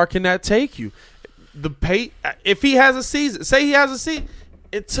 how far can that take you? If he has a season, say he has a season,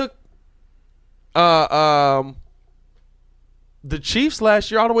 it took the Chiefs last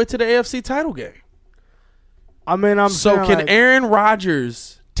year all the way to the AFC title game. I mean, can Aaron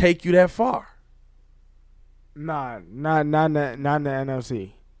Rodgers take you that far? Nah, not in the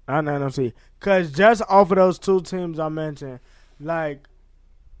NFC. Not in the NFC. Because just off of those two teams I mentioned, like,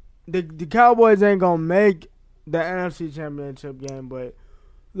 the Cowboys ain't going to make the NFC Championship game, but,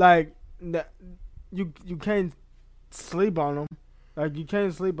 like, you can't sleep on them. Like, you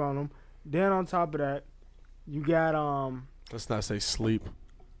can't sleep on them. Then on top of that, you got let's not say sleep.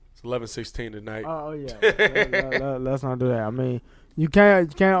 It's 11:16 tonight. Oh yeah. Let's not do that. I mean, you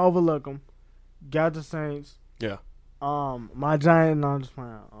can't overlook them. Got the Saints. Yeah. My Giants. No, I'm just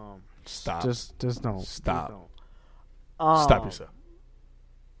playing. Stop. Just don't. Stop. Just don't. Stop yourself.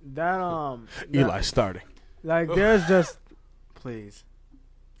 That Eli starting. Like there's just please.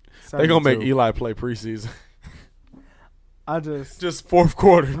 They gonna make 72. Eli play preseason. I just fourth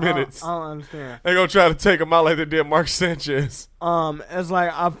quarter minutes. I don't understand. They gonna try to take him out like they did Mark Sanchez. It's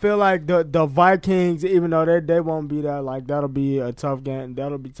like I feel like the Vikings, even though they won't be there, like that'll be a tough game.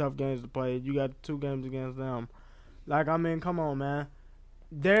 That'll be tough games to play. You got 2 games against them. Like I mean, come on, man.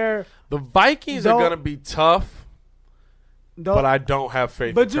 The Vikings are gonna be tough, but I don't have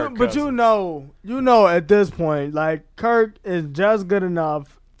faith. in Kirk but Cousins. you know at this point, like Kirk is just good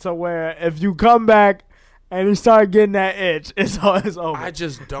enough to where if you come back and you start getting that itch, it's over. I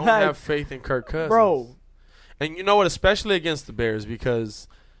just don't have faith in Kirk Cousins, bro. And you know what? Especially against the Bears, because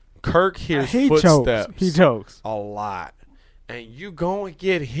Kirk hears He footsteps. He chokes a lot, and you gonna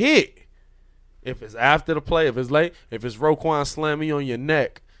get hit. If it's after the play, if it's late, if it's Roquan slamming you on your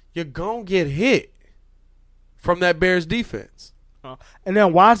neck, you're going to get hit from that Bears defense. And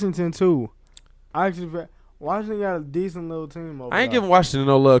then Washington, too. Washington got a decent little team over I ain't there. giving Washington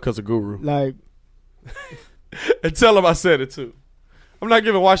no love because of Guru. Like, and tell him I said it, too. I'm not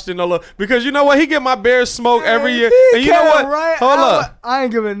giving Washington no love because you know what? He get my Bears smoke every year. And you know what? Right? Hold up. I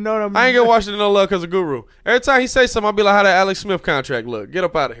ain't giving no number. I ain't giving Washington no love because of Guru. Every time he say something, I'll be like, how that Alex Smith contract look? Get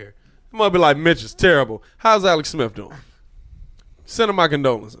up out of here. I'm going to be like, Mitch is terrible. How's Alex Smith doing? Send him my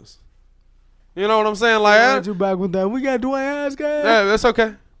condolences. You know what I'm saying? Like, I you back with that. We got Dwayne Haskins. Yeah, that's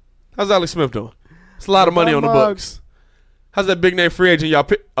okay. How's Alex Smith doing? It's a lot of money on the books. How's that big name free agent y'all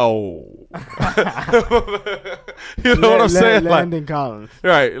pick? Oh. You know what I'm saying? Landon Collins.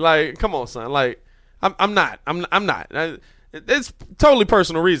 Right. Like, come on, son. Like, I'm not. It's totally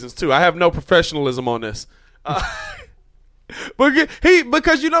personal reasons, too. I have no professionalism on this. But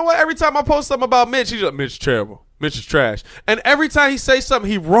because you know what? Every time I post something about Mitch, he's like, Mitch is terrible. Mitch is trash. And every time he says something,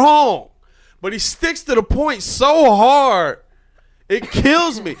 he wrong. But he sticks to the point so hard. It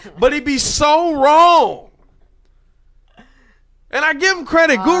kills me. But he be so wrong. And I give him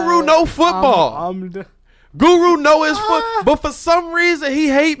credit. Guru know football. Guru know his foot. But for some reason, he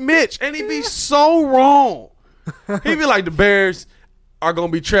hate Mitch. And he be so wrong. He be like, the Bears are going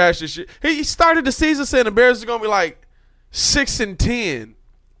to be trash this shit. He started the season saying the Bears are going to be like 6-10,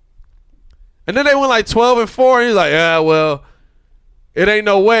 and then they went like 12-4, and he's like, yeah, well, it ain't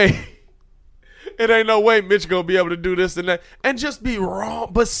no way. It ain't no way Mitch gonna be able to do this and that, and just be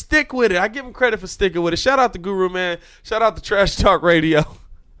wrong, but stick with it. I give him credit for sticking with it. Shout out to Guru, man. Shout out to Trash Talk Radio.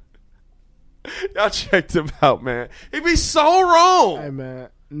 Y'all checked him out, man. He be so wrong. Hey, man.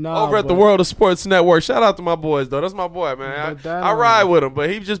 Over at the World of Sports Network. Shout out to my boys, though. That's my boy, man. I ride with him, but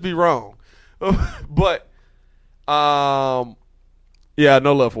he just be wrong. But yeah,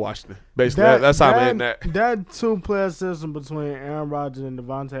 no love for Washington. Basically, that's how I'm in that. That 2-player system between Aaron Rodgers and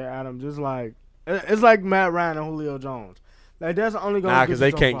Devontae Adams is like it's like Matt Ryan and Julio Jones. Like that's only going because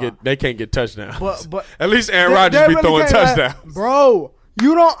they can't get touchdowns. But at least Aaron Rodgers be throwing touchdowns, bro.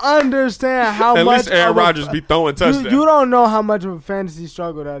 You don't understand how at much. At least Aaron Rodgers be throwing touchdowns. You don't know how much of a fantasy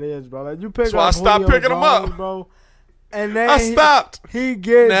struggle that is, bro. Like you pick so up I stopped Julio picking Jones, him up, bro. And then I stopped. He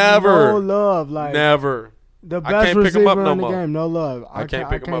gets no love. Like never. The best receiver in the game, no love. I can't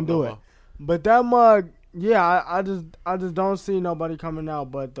pick him up no more. But that mug, yeah, I just don't see nobody coming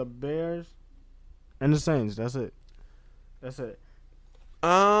out but the Bears and the Saints. That's it.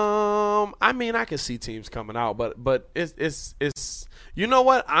 I mean, I can see teams coming out, but it's you know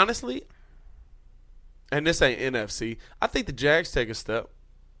what? Honestly, and this ain't NFC. I think the Jags take a step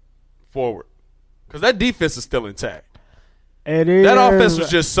forward because that defense is still intact. It is. That offense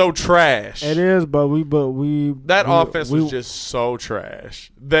was just so trash. It is, but we. That offense was just so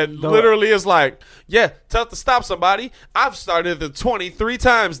trash. That literally is like, yeah, tough to stop somebody. I've started the 23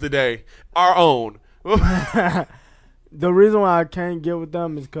 times today. Our own. The reason why I can't get with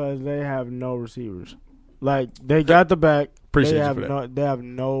them is because they have no receivers. Like they got the back. Appreciate you for that. They have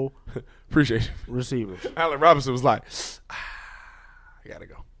no. Appreciate you. Receivers. Allen Robinson was like, I gotta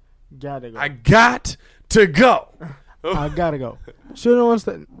go. I got to go. I gotta go. Shouldn't want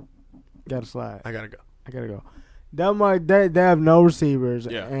to. Gotta slide. I gotta go. That might they have no receivers.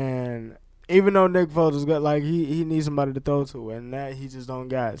 Yeah. And even though Nick Foles is good, like he needs somebody to throw to, and that he just don't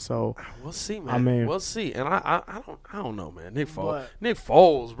got. So we'll see, man. I mean, we'll see. And I don't know, man. Nick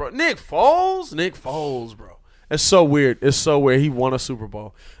Foles, bro. Nick Foles, bro. It's so weird. He won a Super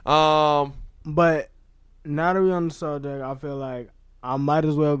Bowl. But now that we're on the subject, I feel like I might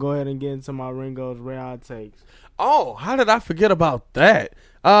as well go ahead and get into my Ringo's Red Hot Takes. Oh, how did I forget about that?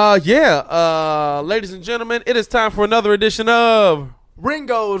 Ladies and gentlemen, it is time for another edition of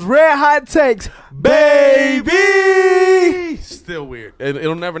Ringo's Red Hot Takes, baby. Still still weird.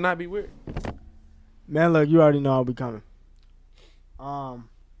 It'll never not be weird. Man, look, you already know I'll be coming.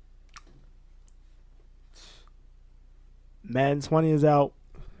 Madden 20 is out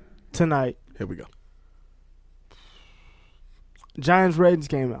tonight. Here we go. Giants ratings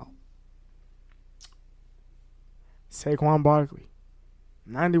came out. Saquon Barkley,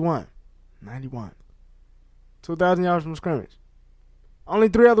 91. 2,000 yards from scrimmage. Only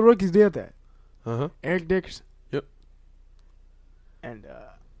 3 other rookies did that. Eric Dickerson. Yep. And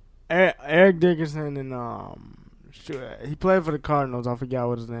Eric Dickerson and he played for the Cardinals. I forgot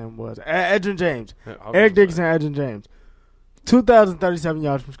what his name was. Edgerrin James. Eric Dickerson and Edgerrin James. 2,037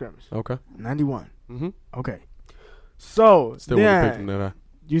 yards from scrimmage. Okay. 91. Mm-hmm. Okay. So still would have picked him that high.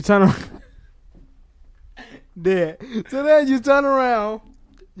 You turn around. Dead. So then you turn around.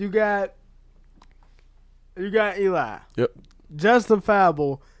 You got Eli. Yep.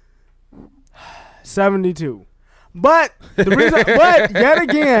 Justifiable 72. But the reason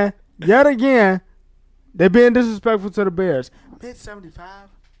yet again, they're being disrespectful to the Bears. Mid 75?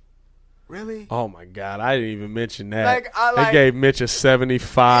 Really? Oh my God! I didn't even mention that. They gave Mitch a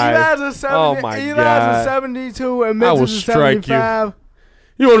 75. Eli's a 70, oh my Eli's God! a 72 and Mitch is a 75.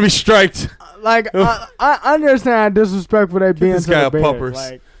 You want to be striked? I understand how disrespectful they being to the Bears.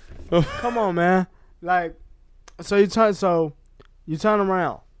 Puppers. Come on, man. So you turn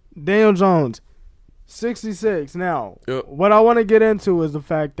around. Daniel Jones, 66. Now, what I want to get into is the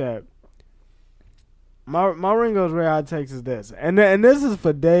fact that my Ringo's Red Hot takes is this, and this is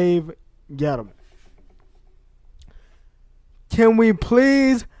for Dave Gettleman. Can we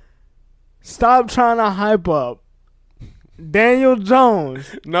please stop trying to hype up Daniel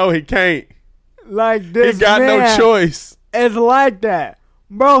Jones? No, he can't. Like this, he got no choice. It's like that,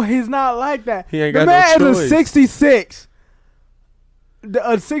 bro. He's not like that. He ain't got no choice. The man is a 66.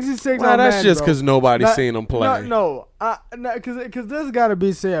 A 66. Well, that's just because nobody's seen him play. No, because this got to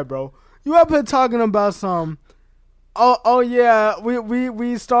be said, bro. You up here talking about some. Oh yeah,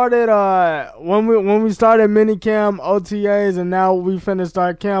 we started when we started minicamp OTAs and now we finished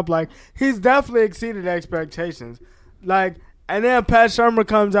our camp. Like he's definitely exceeded expectations. Like and then Pat Shurmur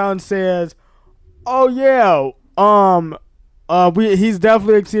comes out and says, "Oh yeah, he's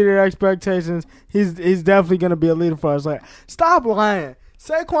definitely exceeded expectations. He's definitely gonna be a leader for us." Like stop lying.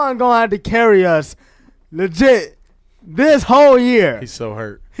 Saquon gonna have to carry us, legit, this whole year. He's so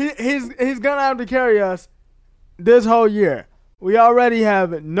hurt. He's gonna have to carry us. This whole year, we already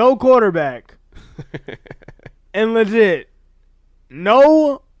have no quarterback, and legit,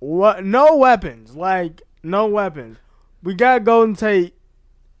 no weapons. Like no weapons. We got Golden Tate,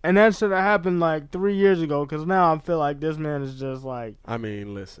 and that should have happened like 3 years ago. Because now I feel like this man is just like. I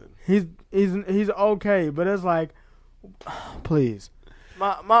mean, listen. He's okay, but it's like, please,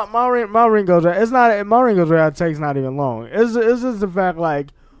 my ring goes. It's not my ring goes. It takes not even long. It's just the fact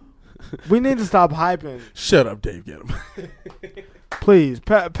like. We need to stop hyping. Shut up, Dave Gettleman. Please.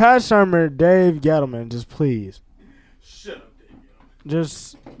 Pat Shurmur, Dave Gettleman, just please. Shut up, Dave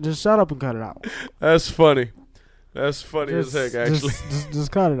Gettleman. Just shut up and cut it out. That's funny. That's funny as heck, actually.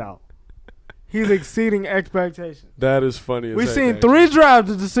 Just cut it out. He's exceeding expectations. That is funny as heck. We've seen 3 drives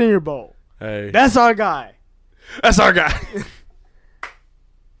at the Senior Bowl. Hey. That's our guy. That's our guy.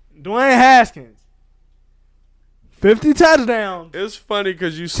 Dwayne Haskins. 50 touchdowns. It's funny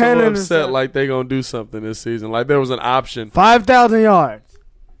because you so upset like they going to do something this season. Like there was an option. 5,000 yards.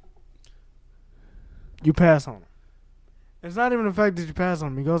 You pass on him. It's not even the fact that you pass on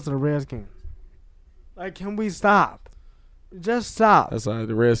him. He goes to the Redskins. Like, can we stop? Just stop. That's all right.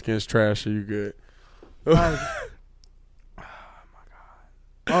 The Redskins trash. Are you good? Like, oh,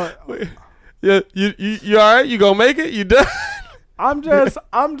 my God. Yeah, you all right? You going to make it? You done? I'm just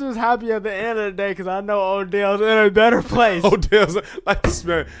happy at the end of the day because I know Odell's in a better place. Odell's like this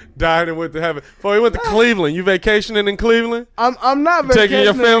man died and went to heaven. Before he went to Cleveland, you vacationing in Cleveland? I'm not vacationing. Taking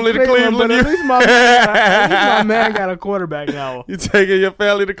your family to Cleveland? But at least my man got a quarterback now. You taking your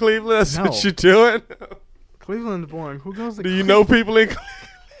family to Cleveland? That's what you doing? Cleveland's boring. Who goes to Cleveland? Do you know people in Cleveland?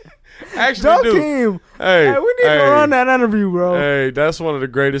 Actually, Joakim. Hey, we need to run that interview, bro. Hey, that's one of the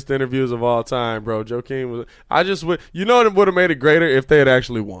greatest interviews of all time, bro. Joakim was. You know what would have made it greater if they had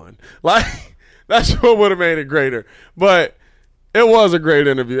actually won. Like that's what would have made it greater. But it was a great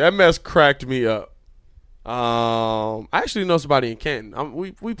interview. That mess cracked me up. I actually know somebody in Canton.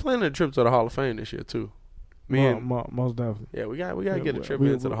 We planning a trip to the Hall of Fame this year too. Most definitely. Yeah, we gotta get a trip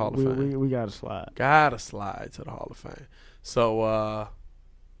into the Hall of Fame. We gotta slide. Gotta slide to the Hall of Fame. So.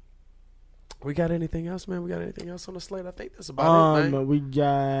 We got anything else, man? We got anything else on the slate? I think that's about it, man. We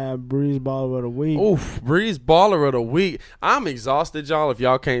got Breeze Baller of the Week. Oof, Breeze Baller of the Week. I'm exhausted, y'all, if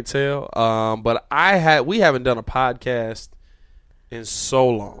y'all can't tell. But we haven't done a podcast in so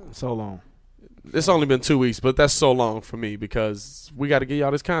long. So long. It's only been 2 weeks, but that's so long for me because we got to get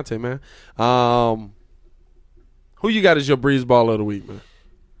y'all this content, man. Who you got as your breeze baller of the week, man?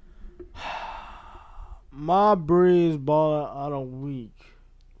 My breeze baller of the week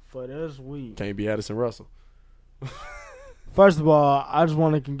for this week. Can't be Addison Russell. First of all, I just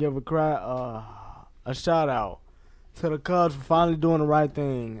want to give a shout out to the Cubs for finally doing the right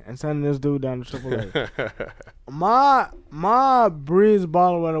thing and sending this dude down to AAA. my breeze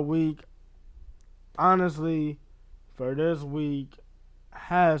baller of the week, honestly, for this week,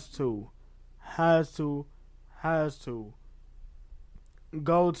 has to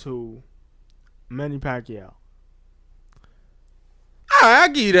go to Manny Pacquiao. I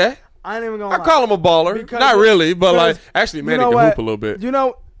give you that. I ain't even gonna lie. call him a baller. Not really, but actually, Manny can hoop a little bit. He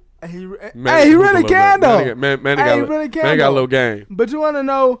really can though. Manny got a little game. But you want to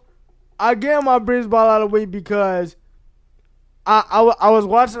know? I gave my breeze ball out of the week because I was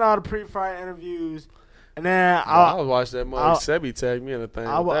watching all the pre-fight interviews, and then I was watching that mother. Sebi tagged me in the thing.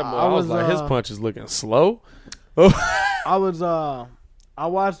 I was like, his punch is looking slow. I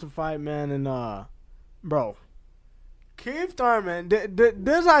watched the fight, man, and bro, Keith Thurman.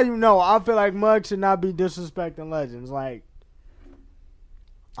 This is how you know. I feel like Mug should not be disrespecting legends. Like,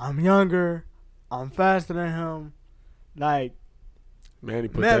 I'm younger, I'm faster than him. Like, Manny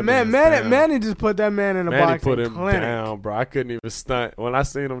put that man down. Manny just put that man in a boxing put him clinic. down, bro. I couldn't even stunt when I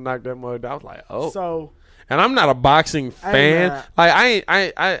seen him knock that mug down. I was like, oh. So. And I'm not a boxing fan. I'm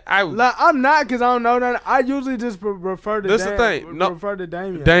not because I don't know that. I usually just refer to. This is the thing. No, refer to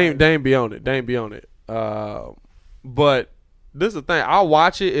Damian. Dame be on it. But this is the thing. I'll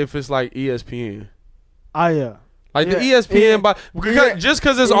watch it if it's like ESPN. Oh yeah. Like the ESPN, just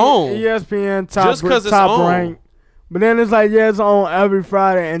because it's on. ESPN top rank. But then it's like, it's on every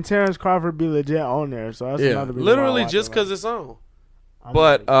Friday, and Terrence Crawford be legit on there. So that's another reason. Literally just because it's on.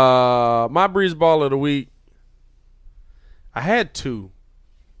 But my breeze ball of the week, I had two.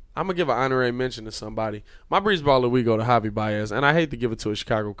 I'm going to give an honorary mention to somebody. My breeze ball of the week go to Javi Baez, and I hate to give it to a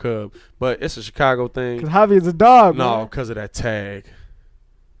Chicago Cub, but it's a Chicago thing. Because Javi's a dog, No, because of that tag.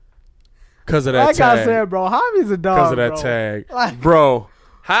 Because of that tag. Like I said, bro, Javi's a dog, because of that tag. Bro,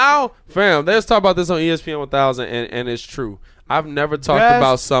 how? Fam, let's talk about this on ESPN 1000, and it's true. I've never talked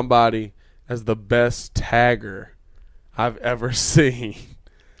about somebody as the best tagger I've ever seen.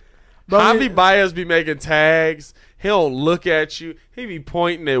 Javi Baez be making tags. He don't look at you. He be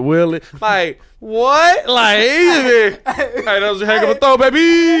pointing at Willie. Like, what? Like, hey, that was a heck of a throw,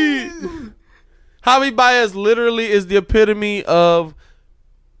 baby. Javi Baez literally is the epitome of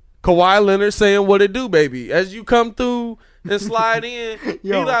Kawhi Leonard saying what it do, baby. As you come through and slide in, he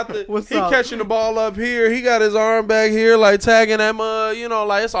catching the ball up here. He got his arm back here, like tagging that mud,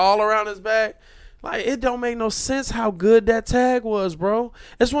 like it's all around his back. Like, it don't make no sense how good that tag was, bro.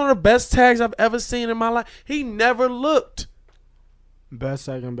 It's one of the best tags I've ever seen in my life. He never looked. Best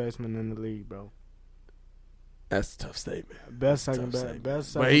second baseman in the league, bro. That's a tough statement. Best second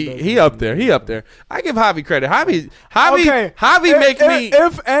baseman. But he up there. He up there. I give Javi credit. Javi make me.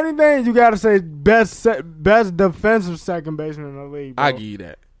 If anything, you got to say best defensive second baseman in the league, bro. I give you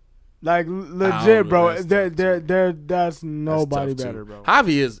that. Like, legit, bro. That's nobody better, bro.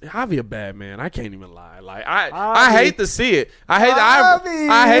 Javi a bad man. I can't even lie. Like, I hate to see it. I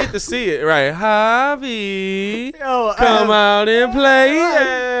hate to see it. Right, Javi, come out and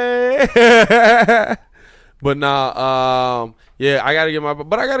play. But I gotta get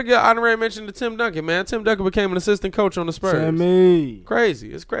but I gotta get honorary mention to Tim Duncan, man. Tim Duncan became an assistant coach on the Spurs. Timmy.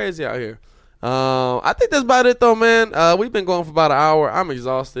 Crazy. It's crazy out here. I think that's about it, though, man. We've been going for about an hour. I'm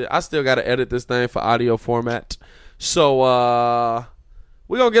exhausted. I still got to edit this thing for audio format. So,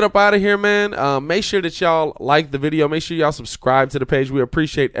 we're going to get up out of here, man. Make sure that y'all like the video. Make sure y'all subscribe to the page. We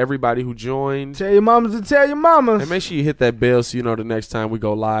appreciate everybody who joined. Tell your mamas to tell your mamas. And make sure you hit that bell so you know the next time we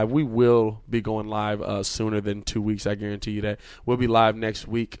go live. We will be going live sooner than 2 weeks. I guarantee you that. We'll be live next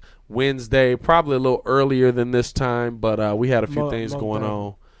week, Wednesday, probably a little earlier than this time, but we had a few things going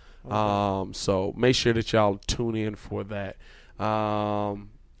on. So make sure that y'all tune in for that.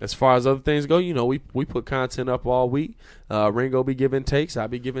 As far as other things go, we put content up all week. Ringo be giving takes. I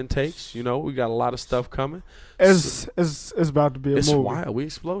be giving takes. We got a lot of stuff coming. It's about to be a movie. It's wild. We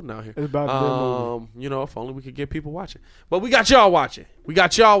exploding out here. It's about to be a movie. If only we could get people watching. But we got y'all watching.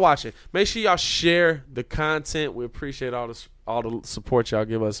 Make sure y'all share the content. We appreciate all the support y'all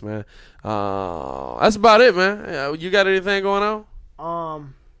give us, man. That's about it, man. You got anything going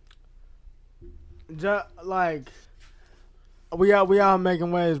on? Just like we out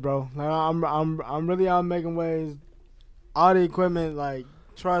making waves, bro. Like I'm really out making waves. All the equipment, like,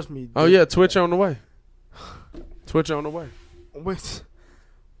 trust me. Oh yeah, Twitch on the way.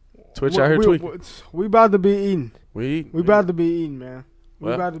 Twitch out here tweaking. We about to be eating. We about to be eating, man. We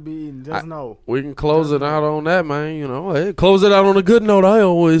Well, about to be eating. Just know. We can close it out on that, man. You know, hey, close it out on a good note, I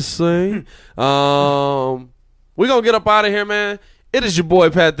always say. We're going to get up out of here, man. It is your boy,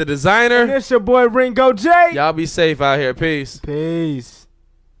 Pat the Designer. And it's your boy, Ringo J. Y'all be safe out here. Peace. Peace.